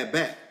 with a bad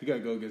back, You got to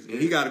go against. and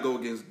he got to go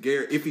against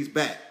Garrett if he's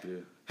back. Yeah.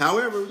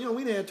 However, we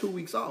done had 2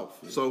 weeks off,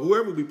 so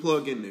whoever we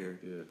plug in there,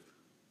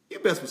 you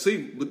best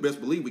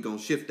believe we're gonna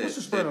shift that. What's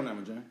the spread on that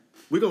one, Jay?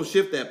 We're gonna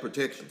shift that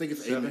protection. I think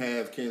it's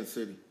 8.5 Kansas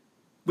City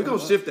We're gonna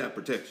shift that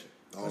protection,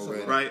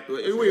 already. right?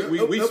 We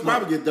They'll smart.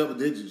 probably get double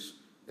digits.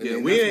 And Yeah,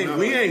 then we that's when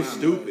I ain't like my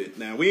stupid.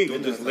 Now we ain't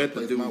gonna Then just that's let the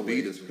how I place my dude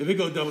beat wages. us. If it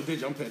go double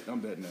digit, I'm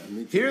betting that.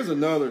 way. Here's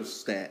another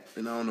stat,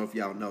 and I don't know if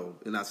y'all know,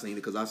 and I seen it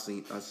because I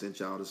sent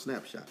y'all the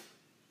snapshot.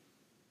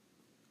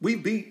 We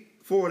beat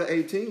 4 of the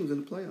 8 teams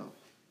in the playoffs,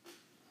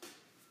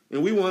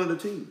 and we one of the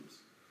teams.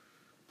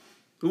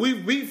 We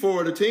beat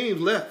 4 of the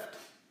teams left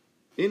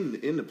in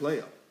the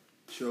playoff.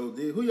 Sure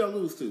did. Who y'all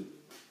lose to?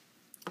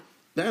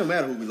 That don't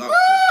matter who we lost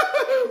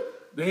to.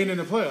 They ain't in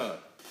the playoff.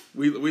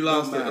 We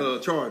lost Don't matter. to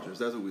Chargers.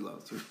 That's what we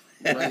lost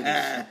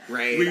to.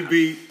 Raiders. We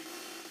beat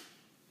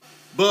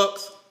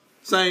Bucks,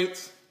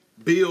 Saints,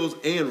 Bills,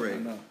 and I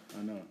Ravens.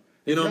 know.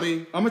 You know what I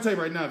mean? I'm gonna tell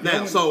you right now.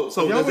 Now, so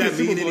does that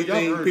mean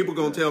anything? People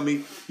gonna tell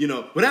me,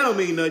 but that don't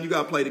mean nothing. You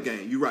gotta play the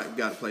game. You're right. You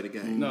gotta play the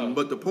game. No.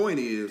 But the point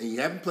is, And you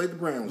haven't played the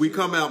Browns. we yet.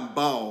 come out and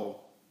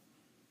ball,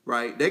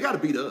 right? They gotta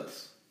beat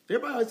us.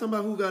 Everybody always talking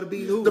about who gotta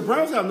beat who. The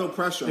Browns have no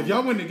pressure. If on y'all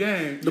them. win the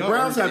game, The y'all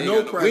Browns earned have it.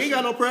 no pressure. We ain't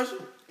got no pressure.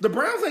 The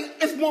Browns ain't.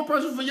 It's more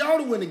pressure for y'all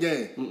to win the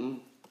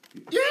game.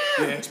 Yeah.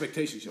 Yeah,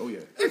 expectations. Oh yeah.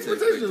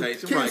 Expectations.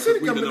 Kansas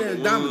City coming in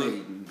and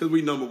dominating. Because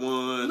we number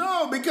one.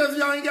 No, because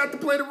y'all ain't got to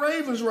play the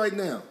Ravens right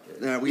now.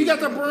 Nah, we You got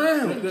ain't the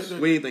thinking about Browns.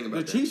 We ain't thinking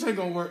about the that. Chiefs ain't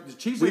gonna work. The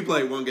Chiefs. We ain't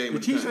play gonna- one game The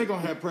at a Chiefs time. ain't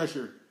gonna have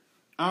pressure.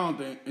 I don't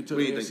think until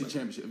We the ain't AFC thinking about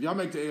Championship. If y'all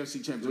make the AFC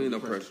Championship, We ain't no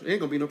it'll be pressure. Ain't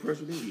gonna be no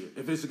pressure then.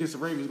 If it's against the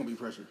Ravens, it's gonna be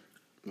pressure.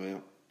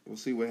 Well, we'll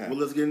see what happens.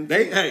 Well, let's get into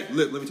They, it. hey,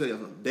 look, let me tell you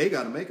something. They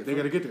got to make it. They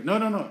got to get there. No.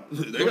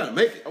 They got to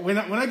make it. When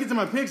I get to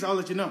my picks, I'll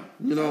let you know.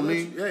 You know what I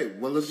mean? Hey,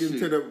 well, let's get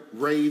into the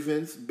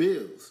Ravens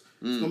Bills.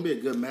 It's gonna be a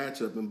good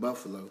matchup in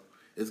Buffalo.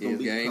 It's gonna His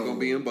be game cold. gonna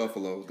be in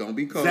Buffalo. It's gonna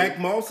be cold. Zach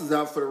Moss is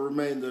out for the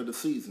remainder of the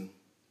season.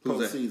 Who's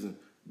that? Postseason.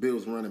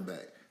 Bills running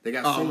back. They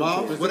got Oh, Moss?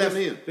 Singletary. What that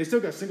mean? They still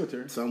got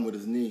Singletary. Something with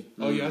his knee.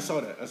 Oh yeah, I saw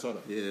that.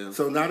 Yeah.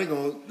 So now they're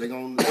gonna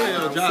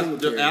Well, Josh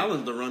Singletary.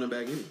 Allen's the running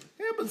back anyway.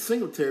 Yeah, but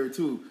Singletary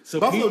too. So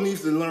Buffalo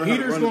needs to learn how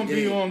to Peter's run gonna the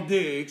be game. on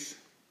Diggs.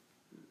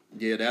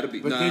 Yeah, that'll be.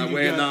 But then you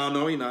got-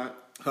 No, he not.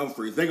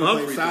 Humphreys. They gonna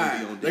Humphreys play gonna be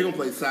sides. on They gonna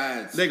defense. play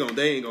sides. They ain't gonna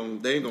follow.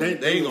 They They ain't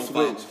gonna gonna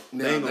follow. switch.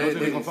 They ain't Nah, gonna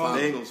they gonna follow.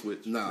 They ain't gonna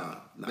switch. Nah,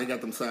 they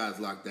got them sides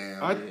locked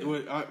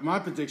down. My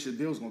prediction,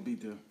 Bill's gonna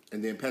beat them.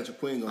 And then Patrick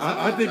Queen gonna.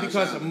 I think Josh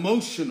because Allen.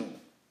 emotional.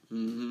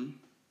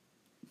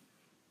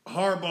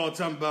 Harbaugh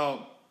talking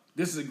about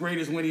this is the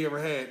greatest win he ever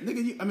had.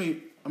 Nigga, I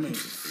mean.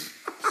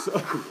 So,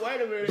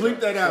 Wait a minute. Bleep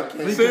that out,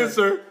 Ken.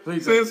 Censor that.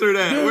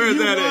 Dude, Where's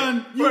you that won,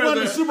 at? You Where's won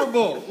the that? Super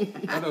Bowl.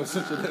 I know,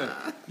 censor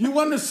that. You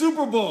won the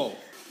Super Bowl.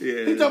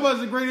 Yeah. He talking about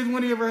it's the greatest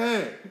win he ever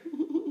had.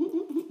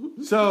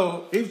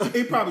 So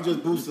He probably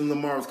just boosting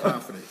Lamar's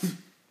confidence.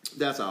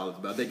 That's all it's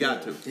about. They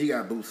got to. He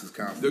got to boost his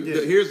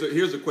confidence.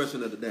 Here's the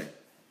question of the day.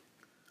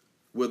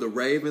 Will the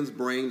Ravens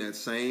bring that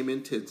same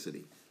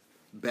intensity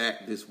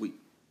back this week?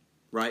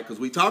 Right? Because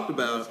we talked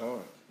about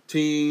hard.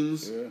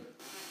 teams Yeah.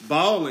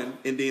 balling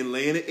and then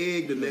laying an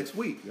egg the next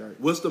week. Right.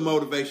 What's the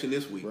motivation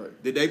this week?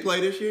 Right. Did they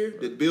play this year?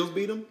 Did Bills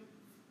beat them?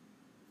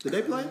 Did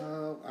they play? I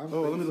don't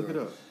Oh, think let me look so. it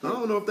up. I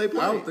don't know if they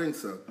played. I don't think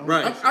so.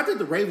 Right. I think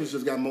the Ravens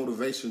just got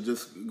motivation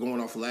just going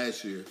off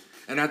last year,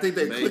 and I think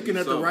they're Maybe clicking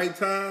at so. the right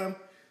time,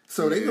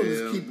 so they gonna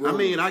just keep rolling. I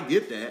mean, I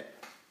get that,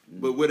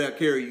 but would that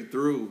carry you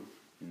through?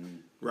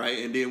 Right,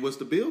 and then what's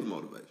the Bills'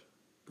 motivation?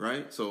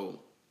 Right, so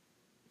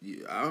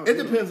yeah, it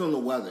depends on the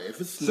weather. If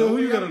it's So snowing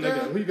who you got out on that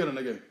there, game? Who you got on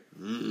that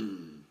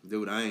game?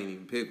 dude, I ain't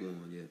even picked one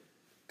yet.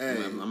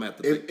 hey, I'm gonna have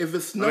to pick. if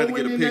it's I'm gonna have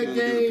snowing to in get a pick that when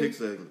we do the pick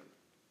game, segment.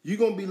 you're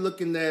gonna be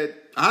looking at.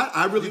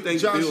 I really think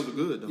Josh- the Bills are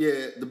good, though.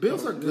 Yeah, the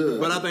Bills are good,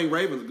 But I think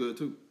Ravens are good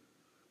too.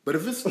 but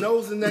if it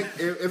snows in that,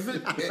 if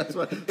it That's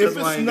why if I it's ain't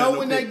got snow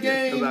no in that pick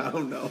yet, 'cause game, I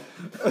don't know.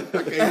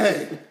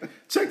 hey,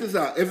 check this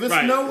out. If it's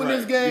Right, snow in right.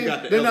 this You game,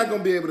 got the they're not element.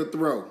 gonna be able to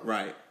throw.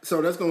 Right.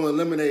 So that's going to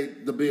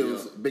eliminate the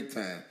Bills Yeah. big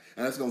time,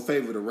 and that's going to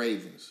favor the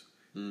Ravens.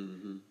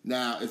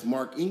 Now, is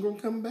Mark Ingram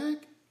coming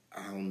back?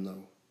 I don't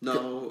know.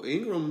 No,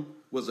 Ingram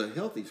was a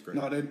healthy scratch.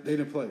 No, they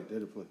didn't play. They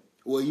didn't play.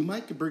 Well, you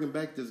might could bring him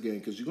back this game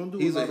because you're going to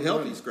do. He's a a lot of healthy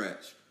running.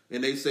 scratch,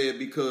 and they said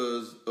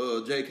because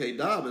J.K.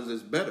 Dobbins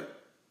is better,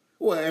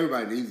 Well,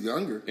 everybody he's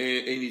younger,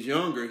 and he's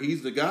younger.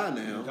 He's the guy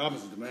now.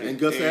 Dobbins is the man. and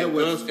Gus And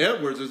Edwards. Gus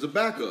Edwards is a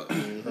backup.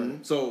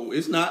 So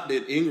it's not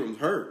that Ingram's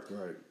hurt.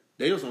 Right.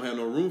 They just don't have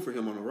no room for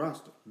him on the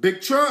roster.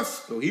 Big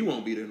trust. So he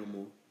won't be there no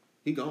more.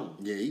 He gone.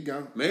 Yeah, he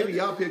gone. Maybe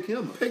y'all pick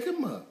him up. Pick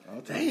him up.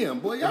 I'll take Damn,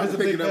 boy, y'all it's a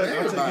picking big up bag,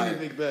 I'll take everybody.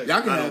 any big bag.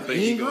 Y'all can I don't have think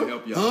he gonna Ingram,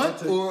 help y'all.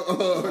 Hunt,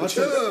 or I'll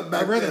Chubb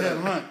back I'd rather there.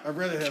 have Hunt. I'd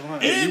rather have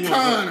Hunt. And You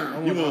want Connor.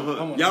 Hunt. You want Hunt.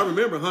 I want Y'all Hunt.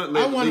 remember Hunt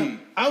led the league.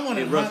 I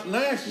wanted in Hunt rushing.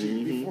 last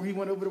year before he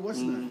went over to West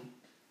Nine.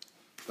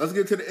 Let's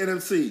get to the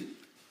NFC.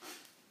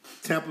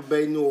 Tampa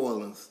Bay, New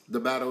Orleans, the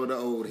battle of the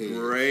old heads.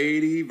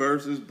 Brady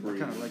versus I Brady.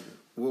 kind of like it.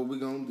 What we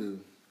gonna do?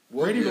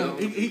 Brady Yeah.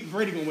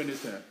 gonna win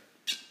this time.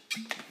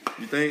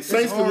 You think?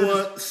 Saints Hard-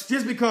 won.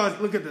 just because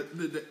look at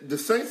the The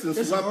Saints and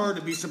it's swept. hard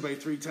to beat somebody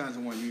 3 times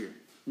in 1 year.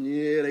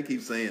 Yeah, they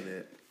keep saying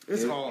that.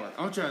 It's hard.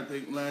 I'm trying to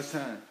think. Last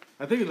time,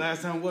 I think the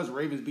last time was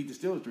Ravens beat the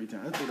Steelers 3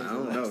 times. I think I that's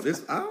don't the know.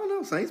 last I don't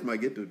know. Saints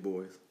might get the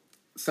boys.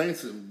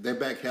 Saints, they're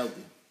back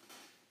healthy.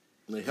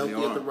 They're healthy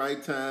They at the are.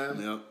 right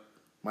time. Yep.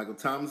 Michael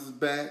Thomas is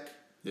back.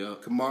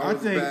 Yep.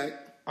 Kamara's back.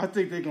 I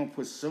think they're gonna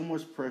put so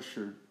much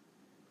pressure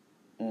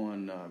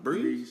on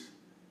Breeze.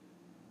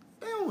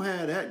 They don't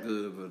have that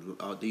good of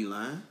a D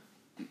line.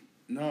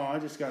 No, I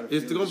just got to.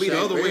 It's gonna be the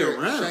other way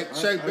around.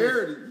 Shaq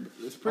Barrett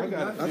is pretty I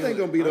got nice. it. I think it's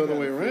gonna be the I other got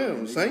way a around.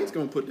 feeling Saints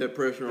gonna put that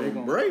pressure They're on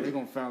gonna, Brady. they're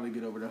gonna finally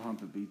get over the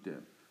hump and beat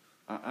them.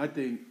 I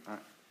think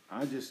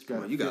I just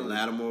got. You got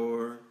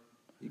Lattimore.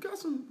 You got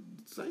some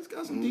Saints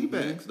got some D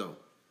backs though.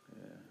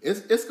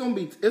 It's gonna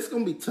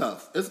be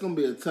tough. It's gonna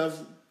be a tough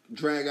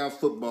drag out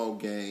football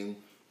game,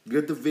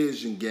 good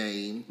division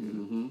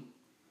game.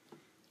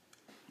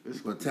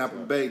 But Tampa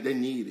Bay, they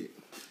need it.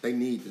 They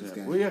need this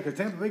game. Well, yeah, because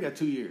Tampa Bay got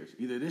 2 years,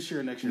 either this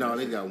year or next year. No,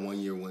 they got 1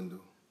 year window.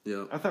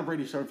 Yeah. I thought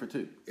Brady started for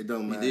 2. It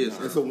don't matter. did,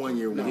 It's a 1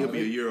 year window. He'll be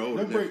a year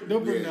older. They'll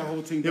bring that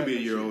whole team He'll back. be a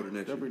next year year. older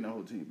next They'll year. bring that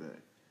whole team back.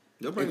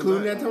 They'll bring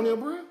Including him back. Antonio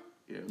Brown?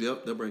 Yeah.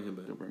 Yep, they'll bring him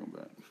back. They'll bring him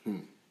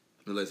back.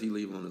 Unless he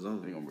leave on his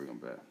own. They're going to bring him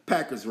back.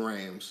 Packers,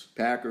 Rams.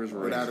 Packers,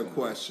 Without a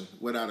question.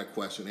 Without a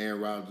question.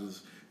 Aaron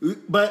Rodgers.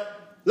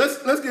 But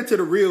let's get to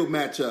the real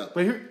matchup.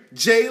 But here,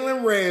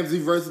 Jalen Ramsey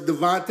versus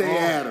Devontae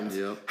Adams.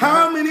 Yep.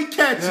 How many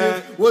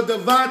catches will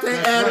Devontae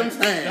Adams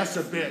have? That's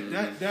a bet.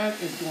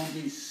 That is going to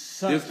be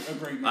such a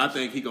great match. I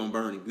think he gonna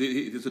burn him.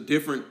 It's a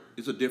different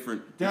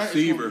That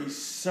receiver. is going to be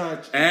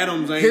such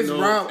Adams His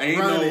route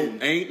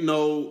running. ain't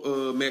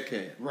no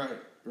Metcalf. Right.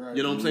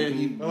 You know what I'm saying?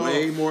 He's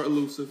way more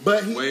elusive,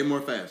 But way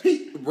more fast.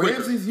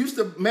 Ramsey's used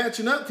to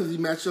matching up because he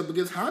matched up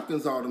against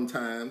Hopkins all them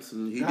times.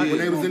 He When did.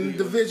 they was in the He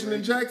division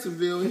in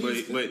Jacksonville.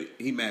 But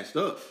he matched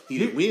up. He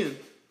didn't win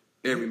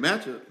every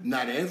matchup.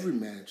 Not every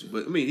matchup.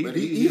 But I mean,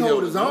 he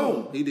hold his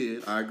own. He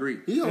did. I agree.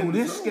 He hold In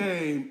his this own.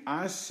 game,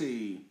 I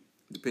see.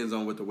 Depends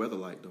on what the weather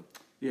like though.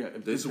 Yeah,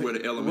 This is where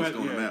the element's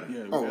gonna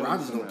matter. Oh,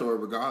 Rodgers gonna throw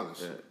it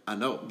regardless. I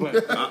know,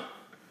 But-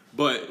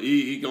 but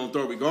he gonna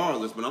throw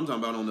regardless. But I'm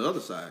talking about on the other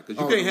side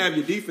because you can't have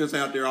your defense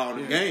out there all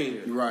the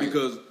game. You're right.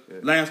 Because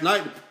last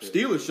night the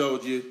Steelers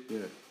showed you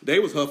they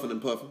was huffing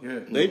and puffing. Yeah.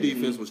 Their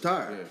defense was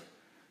tired.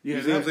 Yeah,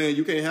 You see what I'm saying?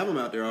 You can't have them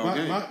out there all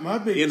game. my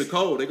biggest, In the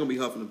cold, they're gonna be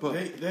huffing and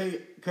puffing.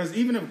 Because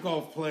even if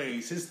Golf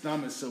plays, his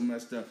thumb is so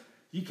messed up.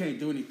 You can't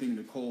do anything in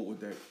the cold with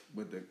the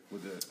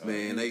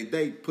Man,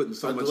 they putting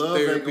so A much glove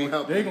ain't therapy. gonna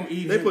help. They gonna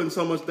eat. They him. putting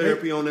so much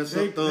therapy on that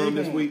thumb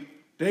this week.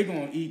 They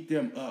gonna eat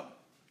them up.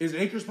 Is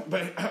Akers?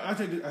 But I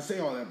say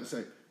all that to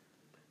say,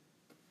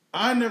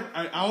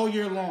 all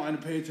year long I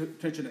didn't pay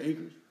attention to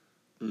Akers.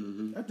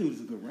 Mm-hmm. That dude is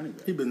a good running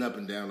back. He been up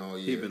and down all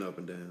year. He been up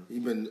and down. He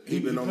been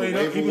He on the played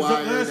up- he waiver was up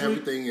wire and last week.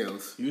 everything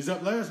else. He was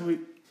up last week.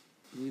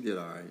 He did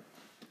all right.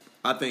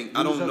 I think He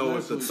I was don't up know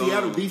last if the week.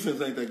 Seattle thumb.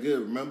 defense ain't that good.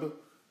 Remember?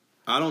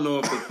 I don't know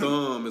if the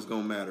thumb is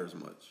gonna matter as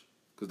much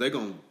because they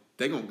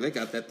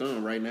got that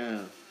thumb right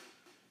now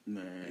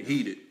Man,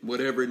 heated,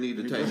 whatever it need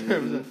to take.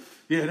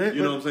 yeah,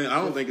 You know what I'm saying? I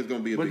don't think it's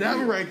gonna be a But big that deal.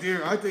 one right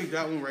there, I think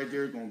that one right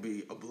there is going to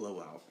be a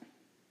blowout.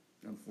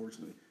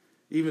 Unfortunately,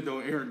 even though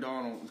Aaron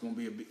Donald is going to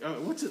be a big.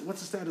 What's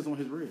the status on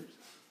his ribs?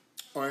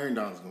 Oh, Aaron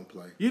Donald's gonna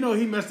play. You know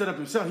he messed it up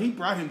himself. He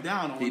brought him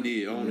down on He it.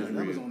 did on his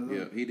that was rib. on his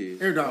Yeah, own. he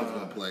did. Aaron Donald's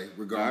gonna play,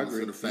 regardless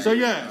agree. of the fact. So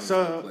Aaron yeah, Donald's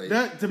so gonna play.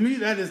 that to me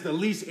that is the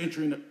least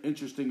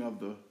interesting of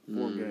the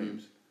 4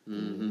 games.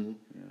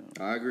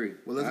 I agree.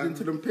 Well, let's get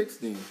into them picks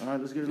then. All right,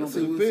 let's get it on Let's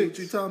see the what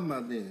you talking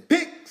about then.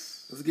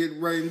 Picks. Let's get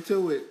right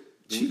into it.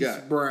 we Chiefs,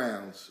 got?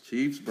 Browns.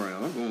 Chiefs,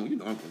 Brown. I'm going with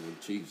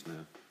the Chiefs now.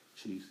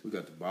 Chiefs. We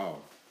got the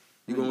ball.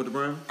 You going with the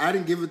Browns? I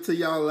didn't give it to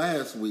y'all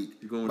last week,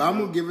 You going but I'm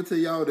with gonna give it to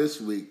y'all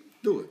this week.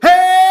 Do it.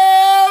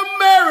 Hail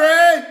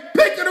Mary,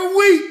 pick of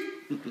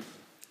the week.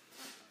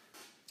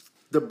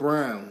 The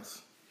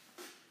Browns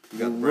You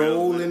got will the Browns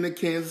roll winning. into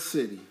Kansas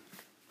City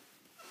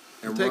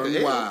and Take run a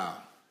L. wild.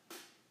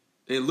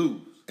 And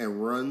lose.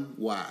 And run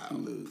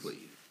wild. Please.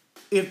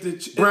 If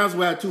the Browns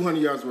will have 200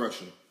 yards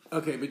rushing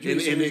okay, but you And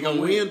they gonna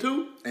win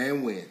too?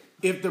 and win.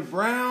 If the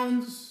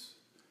Browns,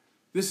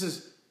 this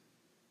is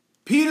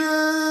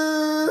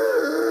Peter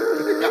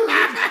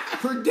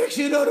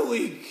prediction of the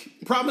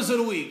week, promise of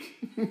the week.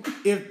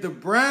 If the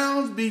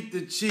Browns beat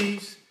the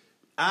Chiefs,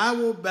 I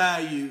will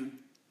buy you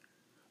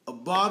a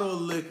bottle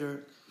of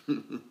liquor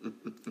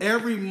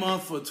every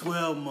month for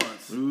 12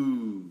 months.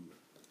 Ooh.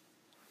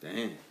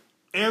 Damn.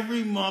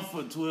 Every month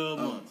for 12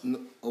 months.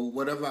 Or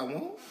whatever I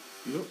want.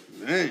 Yep.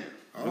 Man.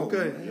 Oh, Okay.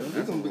 man.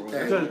 That's Gonna be- on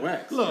hey, Look,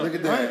 wax. Look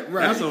at that.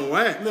 Right. That's on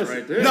wax Listen.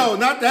 right there. No,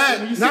 not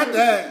that. You see Not what-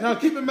 that. Now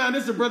keep in mind,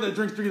 this is a brother that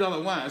drinks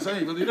 $3 wine, so I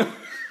ain't really know.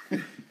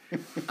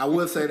 I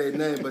will say their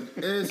name, but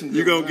there's some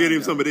You good gonna get wine, him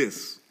though. some of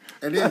this.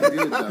 It is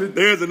good though.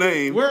 There's a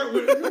name.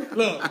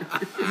 Look,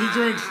 he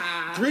drinks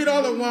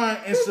 $3 wine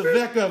and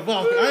Savecca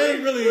vodka. I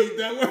ain't really eat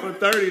that For word.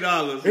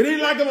 $30. It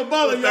ain't like I'm a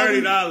baller, y'all.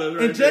 $30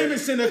 right And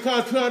Jameson that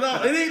cost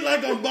 $12. It ain't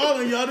like I'm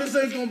balling, y'all. This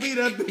ain't gonna be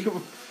that big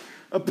of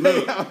a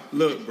payout.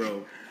 Look,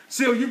 bro.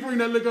 So you bring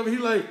that liquor over, he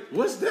like,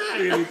 what's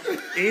that?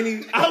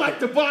 Any I like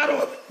the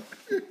bottle.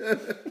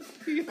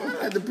 I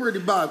had the pretty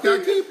box.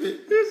 Can I keep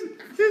it?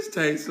 his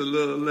tastes a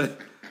little less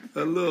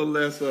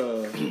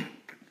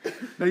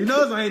Now you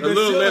know I ain't a been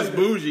little shit less like that.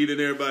 bougie than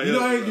everybody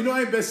else. You know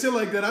I ain't been shit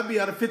like that. I'd be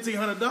out of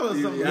 $1,500 or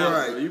You something. be out,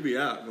 Right. bro. You be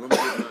out. But I'm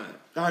getting mine.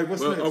 All right,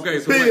 what's Well, next? okay,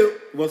 so Bill, wait.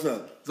 what's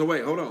up? So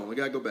wait, hold on. We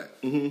gotta go back.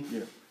 Yeah.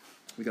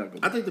 We gotta go I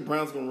back. think the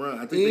Browns gonna run.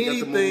 I think they got the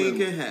Anything momentum.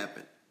 can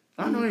happen.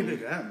 I know anything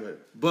can happen, but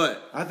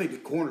But I think the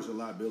corner's a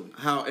liability.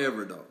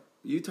 however though,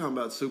 you talking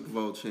about Super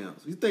Bowl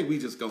champs. You think we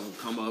just gonna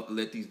come up and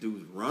let these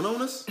dudes run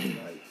on us?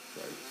 Right.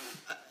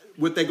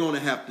 What they're gonna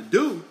have to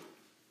do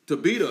to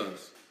beat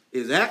us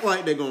is act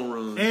like they're gonna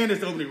run. And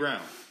it's the opening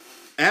round.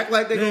 Act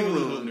like they're They ain't gonna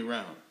gonna lose the run.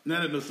 opening round.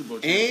 None of no Super Bowl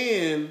champs.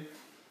 And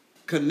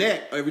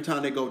connect every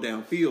time they go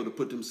downfield to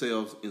put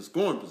themselves in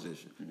scoring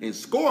position and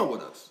score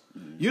with us.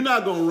 You're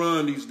not going to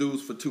run these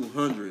dudes for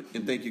 200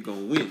 and think you're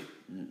going to win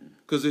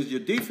because it's your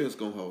defense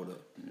going to hold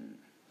up.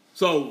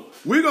 So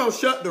we're going to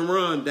shut the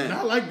run down. And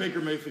I like Baker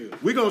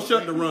Mayfield. We're going to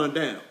shut the run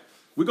down.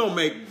 We're going to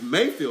make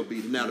Mayfield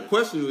beat it. Now, the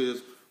question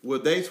is, will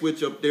they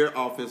switch up their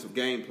offensive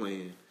game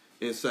plan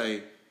and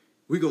say,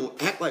 we're going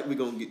to act like we're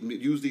going to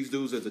use these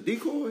dudes as a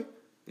decoy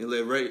and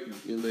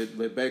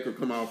let Baker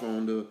come off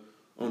on the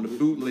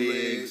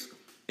bootlegs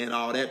and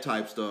all that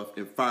type stuff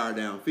and fire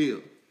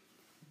downfield.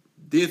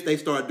 If they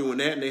start doing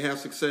that and they have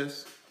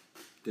success,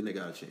 then they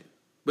got a chance.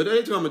 But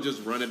they come and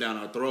just run it down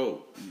our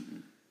throat.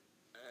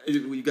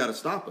 You got to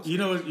stop us. You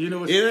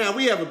know. Yeah,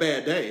 we have a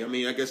bad day. I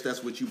mean, I guess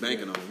that's what you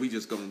banking on. We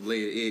just gonna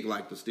lay an egg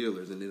like the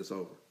Steelers, and then it's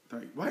over.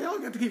 Why y'all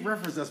got to keep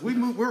referencing us?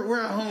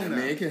 We're at home now.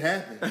 Man, it can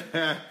happen.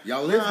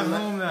 Y'all We're listen. at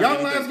home now.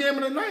 Y'all last game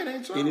of the night,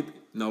 ain't y'all?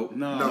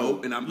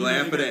 No, and I'm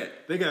glad for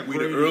that. They got we the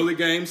Brady. early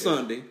game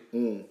Sunday.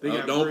 They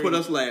got Don't Brady. put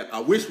us last. I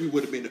wish we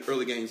would have been the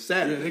early game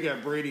Saturday. Yeah, they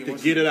got Brady. to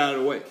get it out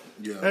of the way.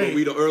 Yeah. But Hey,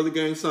 we the early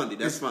game Sunday.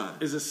 That's fine.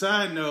 As a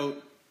side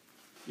note,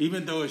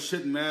 even though it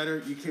shouldn't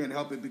matter, you can't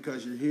help it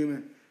because you're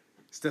human.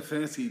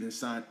 Stefanski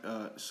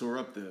done shore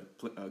up the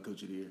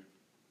coach of the year.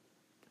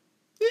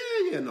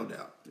 Yeah, no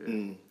doubt.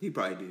 Yeah. He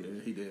probably did.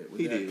 Yeah, he did.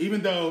 He did.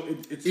 Even though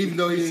it's Even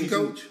though he didn't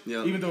preseason- coach?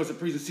 Yeah. Even though it's a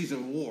preseason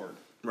award.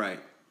 Right.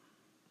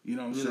 You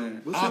know what I'm You know,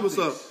 saying? we'll see what's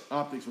up.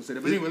 Optics will say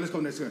that. But anyway, let's go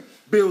next game.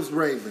 Bills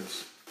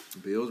Ravens.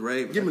 Bills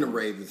Ravens. Give me the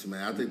Ravens,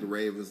 man. I think the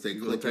Ravens, they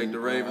gonna clicking take the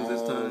Ravens on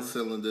this all time?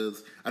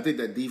 cylinders. I think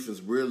that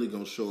defense really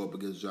going to show up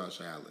against Josh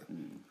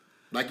Allen.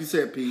 Like you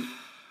said, Pete,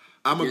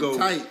 I'm gonna get go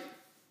tight.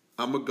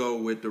 I'm gonna go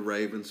with the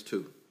Ravens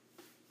too,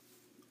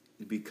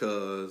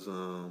 because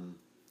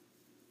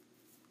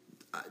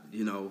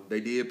they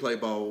did play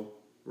ball,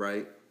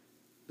 right?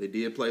 They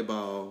did play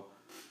ball.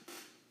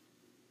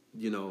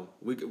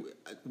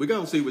 We're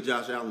gonna see what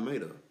Josh Allen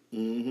made of.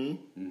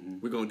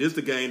 We're gonna. This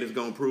the game that's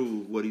gonna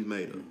prove what he's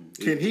made of.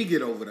 Can he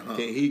get over the hump?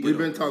 Can he get We've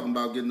over been the talking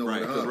about getting over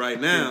Right, the 'cause hump. right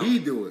now, Can he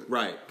do it?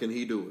 Right? Can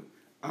he do it?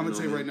 I'm gonna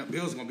tell you right now,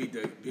 Bills gonna beat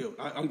the Bills.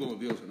 I'm going with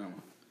Bills on that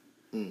one.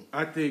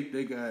 I think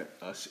they got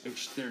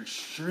they're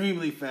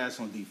extremely fast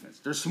on defense.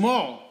 They're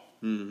small,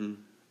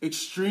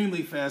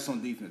 extremely fast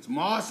on defense.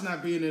 Moss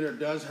not being in there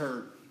does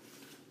hurt,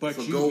 but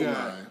For you goal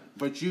got line.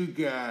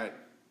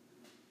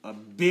 a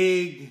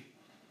big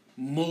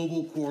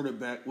mobile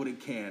quarterback with a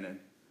cannon.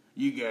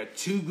 You got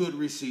two good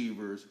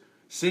receivers.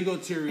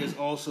 Singletary is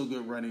also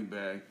good running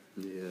back.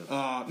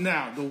 Yeah.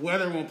 Now, the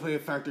weather won't play a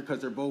factor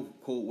because they're both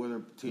cold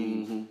weather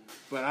teams.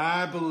 But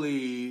I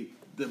believe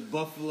the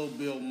Buffalo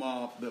Bill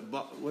mob,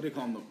 what do they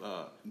call them?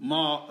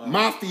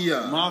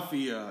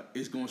 Mafia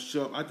is going to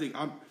show up. I think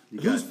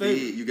who's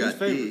favorite? You got Who's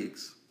favorite?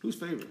 Diggs. Who's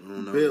favorite? I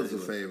don't know. Bills are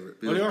favorite.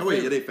 Oh, they are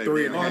Yeah, they favorite. favorite.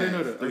 Three and a Oh, I half. didn't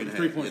know that. 3.5.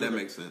 3 points. Yeah, that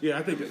makes sense. Yeah,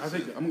 I think I'm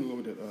going to go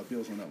with the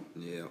Bills on that one.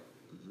 Yeah.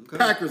 Okay.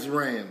 Packers,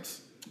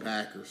 Rams.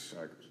 Packers.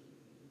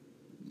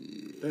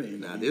 That ain't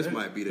Now gonna this that-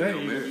 might be the that Hail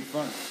ain't gonna Mary. be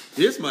fun.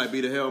 This might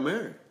be the Hail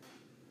Mary.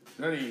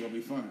 That ain't gonna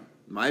be fun.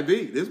 Might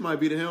be. This might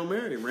be the Hail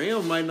Mary.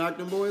 Rams might knock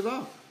them boys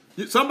off.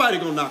 Somebody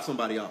gonna knock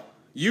somebody off.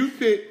 You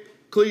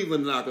pick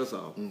Cleveland to knock us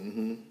off.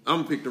 I'm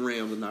gonna pick the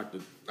Rams to knock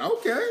the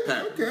Okay.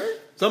 Packers. Okay.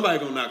 Somebody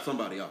gonna knock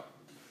somebody off.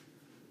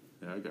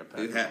 Yeah, I got It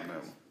Packers on happens.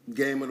 that one.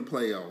 Game of the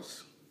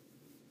playoffs.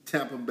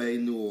 Tampa Bay,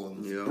 New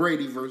Orleans. Yeah.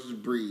 Brady versus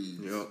Breeze.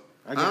 Yep.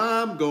 I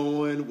got- I'm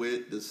going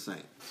with the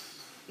Saints.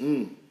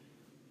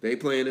 They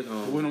playing at We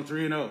home. went on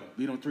 3-0.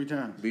 Beat them 3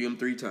 times. Beat them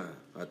 3 times.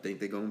 I think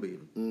they're gonna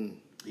beat them.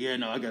 Yeah,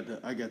 no, I got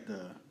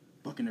the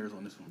Buccaneers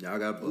on this one. Y'all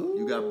got Bucks.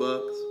 You got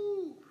Bucks.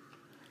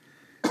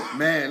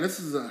 Man, this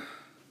is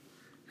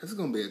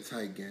gonna be a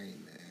tight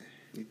game,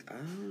 man.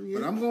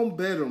 But I'm gonna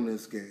bet on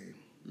this game.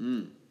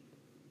 I'm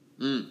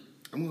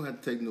gonna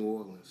have to take New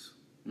Orleans.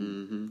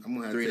 I'm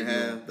gonna have to take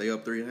 3.5. They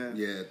up 3.5.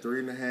 Yeah,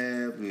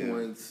 3.5 Yeah.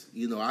 points.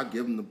 I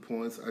give them the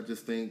points. I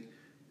just think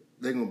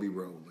they're gonna be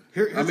rolling.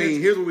 Here's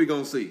what we're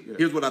going to see. Yeah.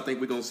 Here's what I think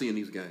we're going to see in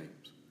these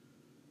games.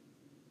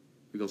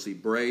 We're going to see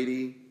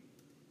Brady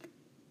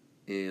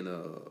and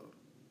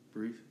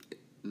Breeze.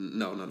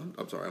 No.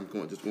 I'm sorry. I'm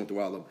going through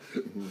all of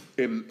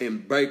them.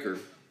 And Baker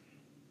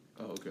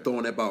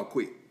throwing that ball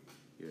quick.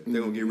 Yeah.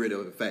 They're going to get rid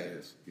of it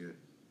fast. Yeah.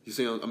 You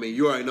see, I mean,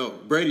 you already know.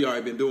 Brady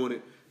already been doing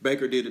it.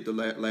 Baker did it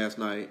last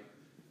night.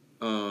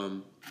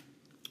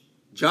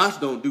 Josh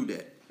don't do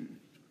that.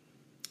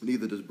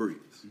 Neither does Breeze.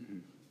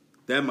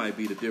 That might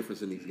be the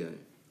difference in these games.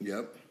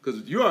 Yep.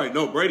 Because you already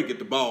know Brady get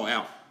the ball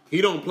out.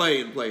 He don't play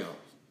in playoffs.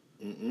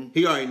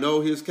 He already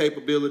know his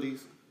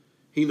capabilities.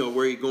 He know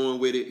where he going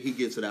with it. He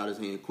gets it out his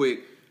hand quick.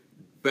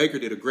 Baker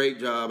did a great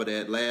job of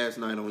that last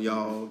night on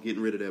y'all,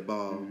 getting rid of that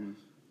ball.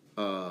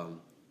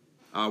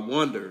 I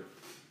wonder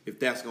if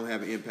that's going to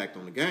have an impact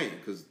on the game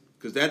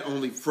because that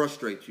only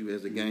frustrates you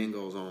as the game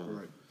goes on.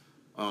 Right.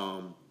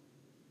 Are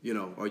you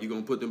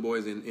going to put them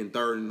boys in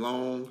third and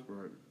long?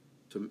 Right.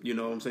 You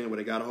know what I'm saying? Where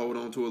they got to hold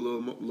on to a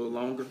little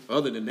longer.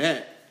 Other than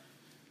that,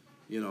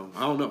 I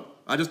don't know.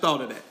 I just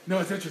thought of that. No,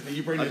 it's interesting.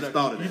 You bring I it just up.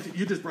 thought of that.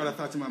 You just brought a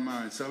thought to my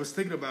mind. So I was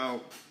thinking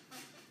about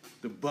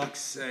the Bucks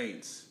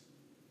Saints.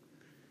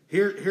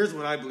 Here's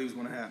what I believe is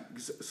going to happen.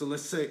 So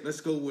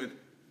let's go with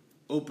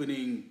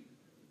opening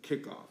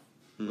kickoff.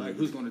 Like,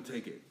 who's going to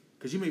take it?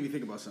 Because you made me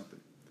think about something.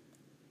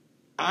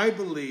 I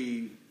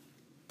believe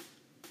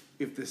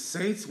if the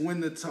Saints win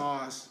the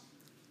toss,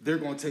 they're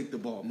going to take the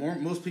ball.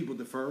 Most people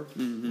defer.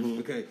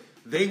 Okay,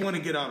 they want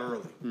to get out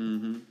early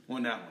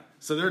on that one,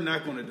 so they're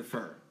not going to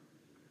defer.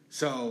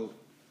 So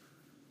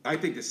I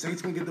think the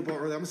Saints going to get the ball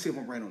early. I'm going to see if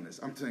I'm right on this.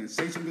 I'm saying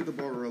Saints going to get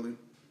the ball early.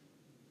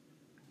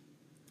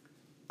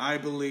 I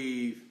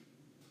believe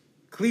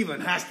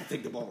Cleveland has to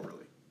take the ball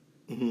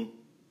early.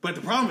 But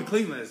the problem with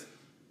Cleveland is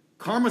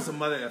karma's a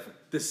mother effer.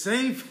 The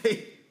same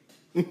thing.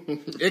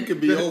 It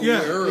could be over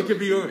early. It could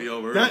be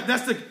over.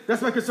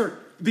 That's my concern.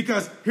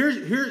 Because here's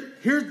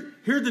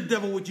the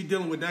devil what you're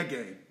dealing with that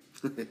game.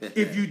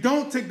 If you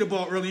don't take the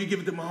ball early, you give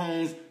it to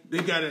Mahomes, they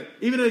got it.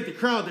 Even though the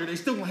crowd there, they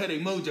still gonna have their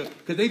mojo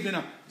because they've been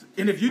out.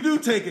 And if you do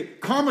take it,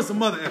 karma's a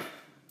mother effer.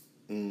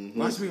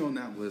 Watch me on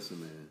that one. Listen,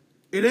 man.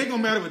 It ain't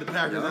gonna matter with the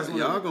Packers.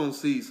 Y'all gonna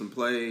see some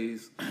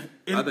plays.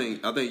 I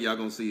think y'all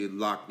gonna see it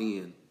locked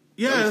in.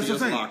 Yeah, that's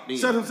what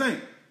I'm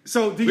saying.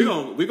 So do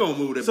you? We gonna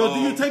move the so ball.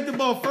 do you take the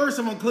ball first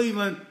on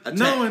Cleveland,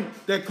 knowing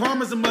that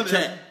karma's a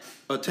mother?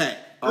 Attack.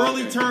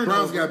 Early turnover.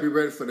 Browns gotta be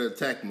ready for the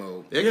attack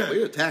mode.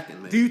 We're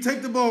attacking, man. Do you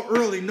take the ball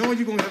early, knowing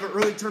you're gonna have an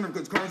early turnover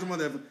because karma's a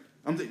mother?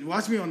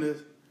 Watch me on this.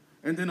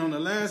 And then on the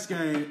last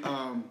game,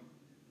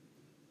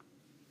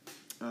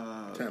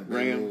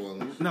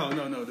 Rams. No,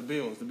 the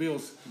Bills. The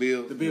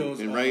Bills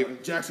and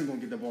Ravens. Jackson gonna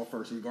get the ball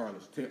first,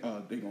 regardless.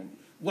 They gonna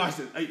watch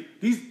this.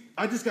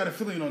 I just got a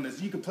feeling on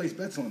this. You can place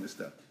bets on this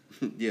stuff.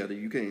 Yeah,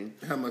 you can.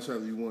 How much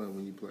have you won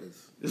when you place?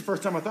 This is the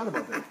first time I thought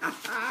about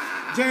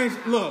that. James,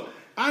 look,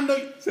 I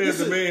know. Says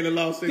the man that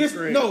lost $6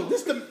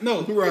 grand.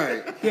 No.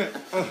 Right. Yeah,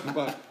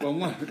 by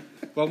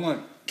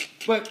one.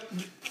 But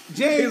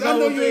James, I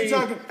know you ain't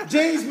talking.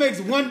 James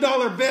makes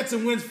 $1 bets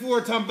and wins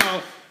 4. Talking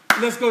about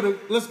let's go to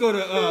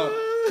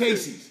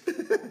Casey's.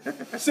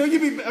 So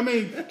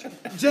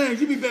James,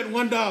 you be betting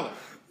 $1.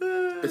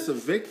 It's a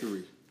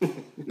victory.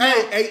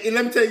 Hey,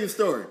 let me tell you a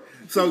story.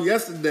 So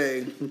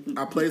yesterday,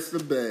 I placed a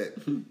bet.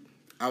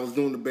 I was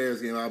doing the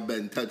Bears game. I was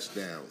betting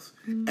touchdowns.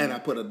 And I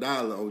put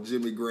 $1 on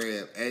Jimmy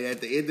Graham. And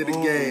at the end of the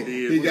game,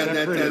 he got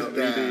that touchdown.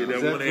 He did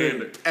that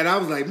one-hander. And I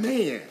was like,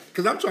 man,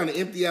 because I'm trying to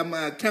empty out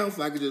my account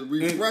so I could just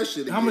refresh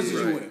it again. How much did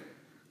you win?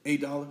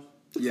 $8?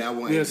 Yeah, I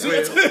won Yeah,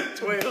 $8.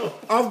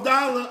 12. Off a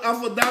dollar, I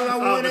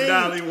won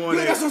 $8.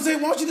 Yeah, that's what I'm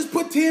saying. Why don't you just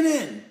put 10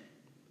 in?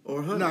 Or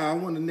 100. No, I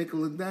won a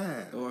nickel a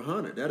dime. Or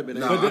 100. That'd have been.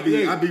 No,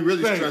 I'd be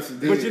really stressing.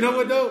 But you know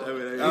what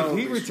though? If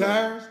he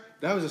retires,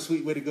 that was a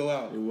sweet way to go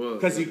out. It was.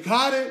 Because he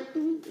caught it,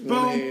 boom,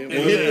 And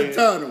hit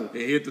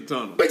the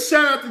tunnel. Big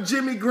shout out to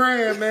Jimmy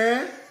Graham,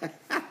 man.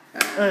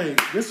 Hey,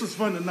 this was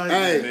fun tonight.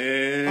 Hey,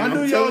 man. I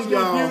knew y'all was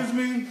gonna abuse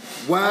me.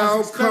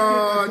 Wild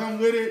card. Come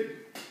with it.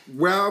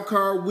 Wild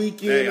card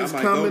weekend is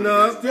I coming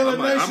up. Steelers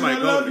Nation, I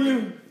love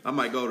you. I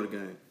might go to the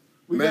game.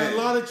 We got a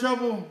lot of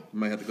trouble. I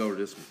might have to go to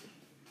this one.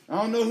 I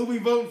don't know who we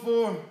voting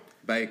for.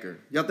 Baker.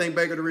 Y'all think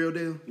Baker the real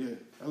deal? Yeah,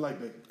 I like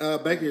Baker.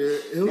 Baker,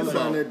 he'll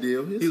sign that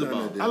deal. He's a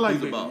ball. I like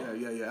He's a Baker. ball.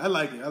 Yeah. I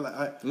like it.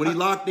 When he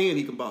locked in,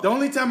 he can ball. The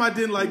only time I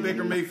didn't like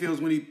Baker Mayfield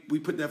is when we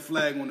put that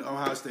flag on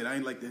Ohio State. I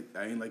ain't like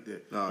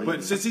that. Oh,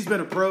 but since he's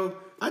been a pro,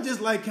 I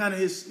just like kind of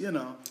his,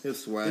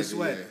 his swag.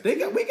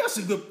 Yeah. We got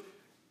some good.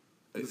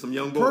 Some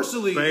young boys.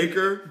 Personally,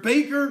 Baker,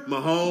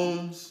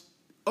 Mahomes.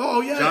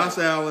 Oh yeah, Josh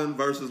Allen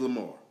versus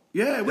Lamar.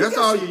 Yeah, that's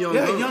all your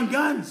young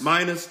guns.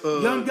 Minus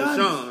young guns.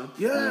 Deshaun.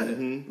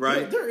 Yeah,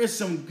 right. There is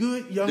some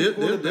good young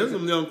quarterbacks. There's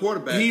some young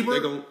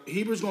quarterbacks.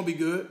 Heber's gonna be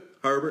good.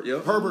 Herbert,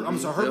 yep.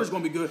 Herbert's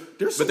gonna be good.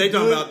 But they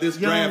talking about this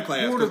draft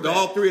class because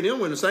all three of them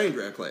were in the same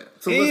draft class.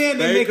 So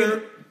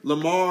Baker,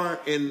 Lamar,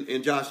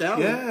 and Josh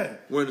Allen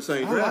were in the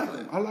same draft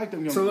class. I like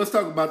them young. So let's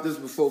talk about this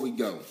before we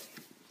go.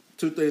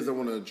 2 things I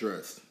want to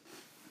address.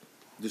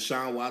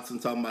 Deshaun Watson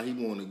talking about he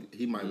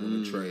might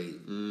want to trade.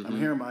 I'm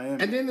here in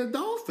Miami. And then the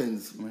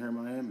Dolphins. I'm here in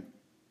Miami.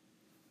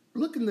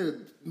 Looking to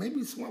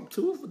maybe swap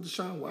Tua for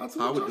Deshaun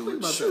Watson. I would do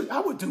it. Shoot,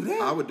 I would do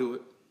that. I would do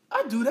it.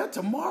 I'd do that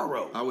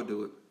tomorrow. I would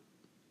do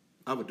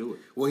it.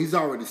 Well, he's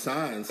already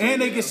signed. So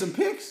and they get some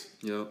picks.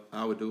 Yep,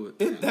 I would do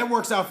it. That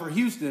works out for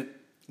Houston.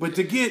 But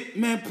to get,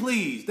 man,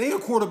 please, they a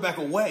quarterback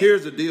away.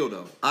 Here's the deal,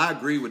 though. I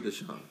agree with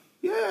Deshaun.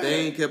 Yeah. They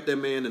ain't kept that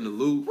man in the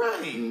loop.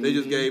 Right. They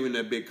just gave him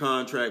that big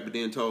contract, but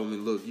then told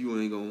him, look,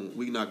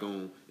 we not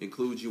gonna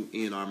include you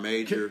in our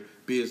major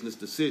business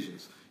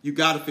decisions. You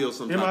got to feel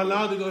some. Am I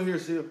allowed to go here,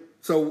 Seal?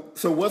 So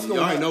what's going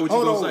to happen? Know what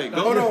you're going to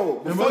say. Hold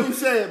on. Before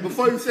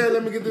you say it,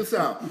 let me get this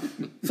out.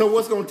 So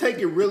what's going to take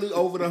it really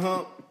over the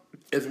hump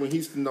is when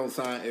Houston don't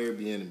sign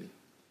Airbnb.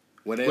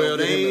 They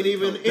ain't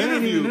even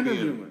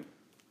interviewing.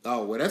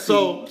 Oh, well, that's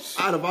so.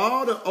 Out of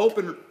all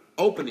the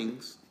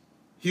openings,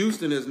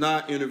 Houston has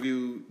not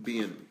interviewed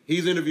Bieniemy.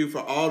 He's interviewed for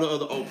all the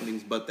other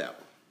openings but that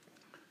one.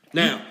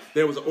 Now,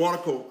 there was an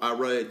article I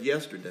read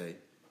yesterday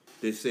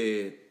that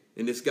said,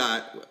 and this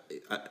guy,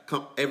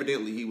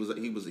 evidently he was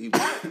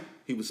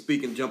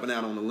speaking, jumping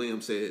out on the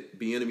limb, said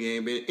Bieniemy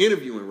ain't been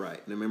interviewing right.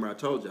 And remember I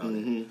told y'all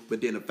that. But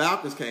then the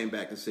Falcons came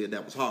back and said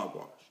that was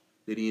hogwash.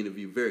 That he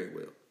interviewed very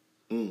well.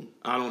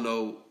 I don't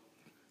know.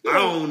 I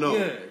don't know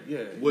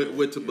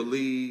what to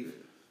believe.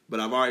 But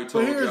I've already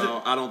told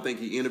y'all, I don't think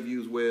he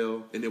interviews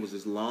well. And there was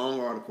this long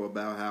article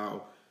about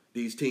how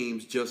these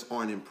teams just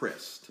aren't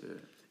impressed.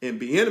 Yeah. And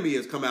Bieniemy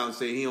has come out and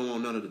said he don't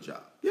want none of the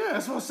job. Yeah,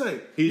 that's what I say.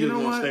 He just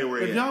want to stay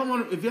where he's at.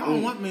 If y'all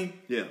don't want me,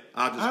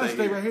 I'll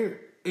stay right here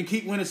and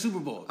keep winning Super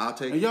Bowls. I'll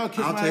take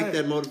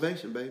that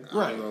motivation, baby.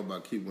 I don't know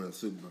about keep winning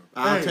Super Bowl.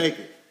 I'll take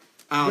it.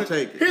 I'll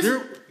take it.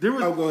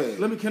 Go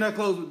ahead. Can I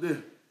close with this?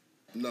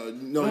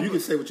 No, you can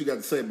say what you got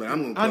to say, but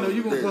I'm going to close. I know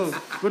you're going to close.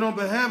 But on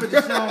behalf of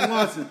Deshaun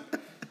Watson,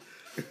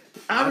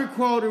 I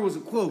recall there was a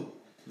quote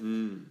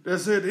that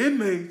said the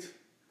inmates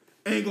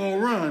ain't going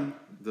to run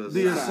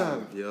the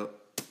asylum. Yep.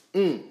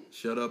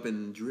 Shut up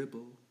and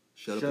dribble.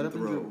 Shut up and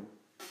throw.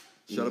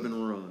 Shut up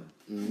and run.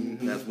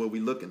 Mm-hmm. That's what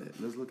we're looking at.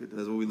 Let's look at that.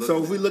 That's what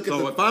we're looking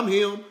at. If I'm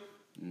him,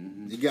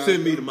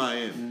 send me to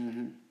Miami.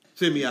 Mm-hmm.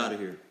 Send me out of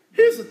here.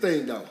 Here's the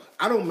thing, though.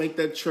 I don't make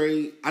that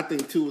trade. I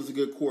think Tua is a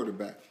good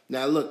quarterback.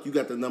 Now, look, you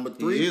got the number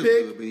 3 pick,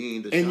 good, but he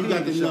ain't Deshaun. And you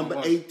got the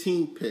number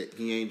 18 pick.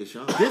 He ain't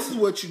Deshaun. This is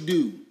what you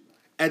do.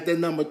 At the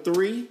number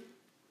 3,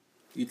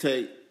 you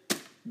take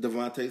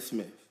Devontae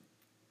Smith.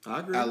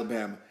 I agree.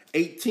 Alabama.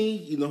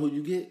 18, you know who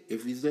you get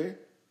if he's there?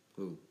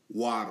 Who?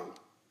 Waddle.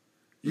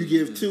 You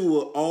give Tua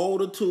all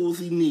the tools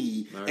he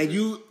need, and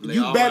you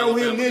bet on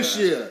him this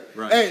year.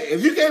 Right. Hey,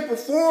 if you can't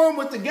perform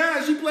with the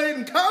guys you played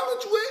in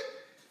college with,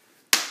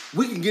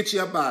 we can get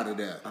you up out of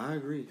there. I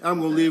agree. I'm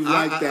going to leave it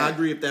like that. I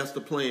agree if that's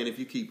the plan, if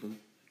you keep him.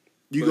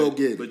 Go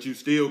get it. But you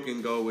still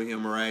can go with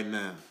him right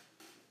now,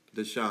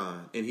 Deshaun,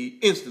 and he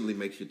instantly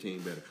makes your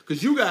team better.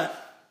 Because you got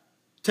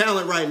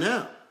talent right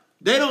now.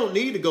 They don't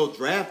need to go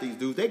draft these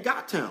dudes. They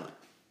got talent.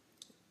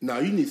 No,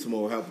 you need some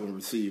more help on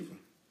receiver.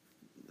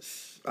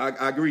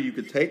 I agree. You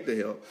can take the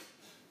help.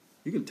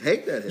 You can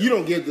take that help. You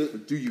don't get the.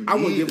 But do you? I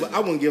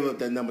wouldn't give up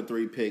that number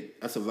 3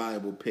 pick. That's a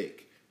viable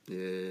pick.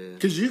 Yeah.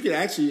 Because you could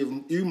actually,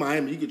 if you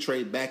Miami, you could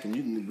trade back and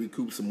you can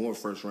recoup some more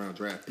first round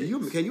draft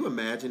picks. Can you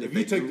imagine if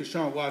you take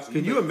Deshaun Watson?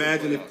 Can you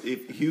imagine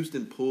if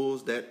Houston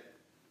pulls that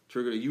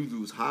trigger? You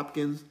lose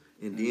Hopkins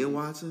and then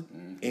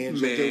Watson and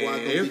J.J.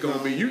 Watson. It's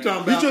gonna be. You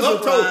talking about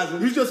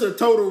uprising? You just a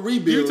total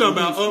rebuild. You talking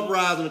about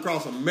uprising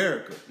across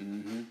America?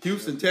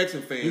 Houston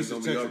Texan fans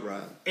gonna be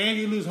uprising. And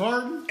you lose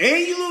Harden.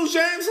 And you lose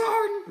James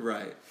Harden.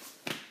 Right.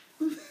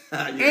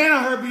 And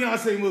I heard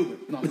Beyonce moving.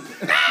 No.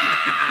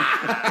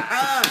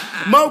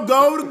 Mo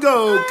Go to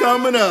Go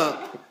coming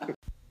up.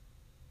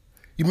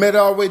 You made it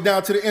all the way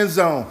down to the end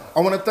zone. I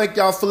want to thank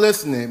y'all for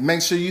listening.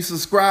 Make sure you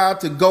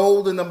subscribe to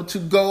Gold and Number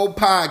 2 Gold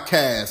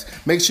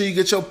podcast. Make sure you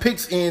get your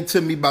picks in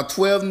to me by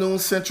 12 noon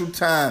Central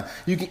Time.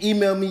 You can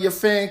email me your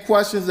fan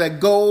questions at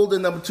gold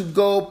and Number 2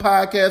 Gold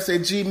podcast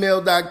at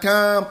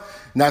gmail.com.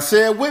 Now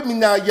say it with me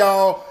now,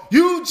 y'all.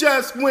 You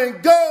just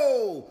went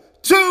Gold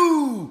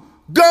to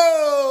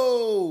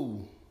Go.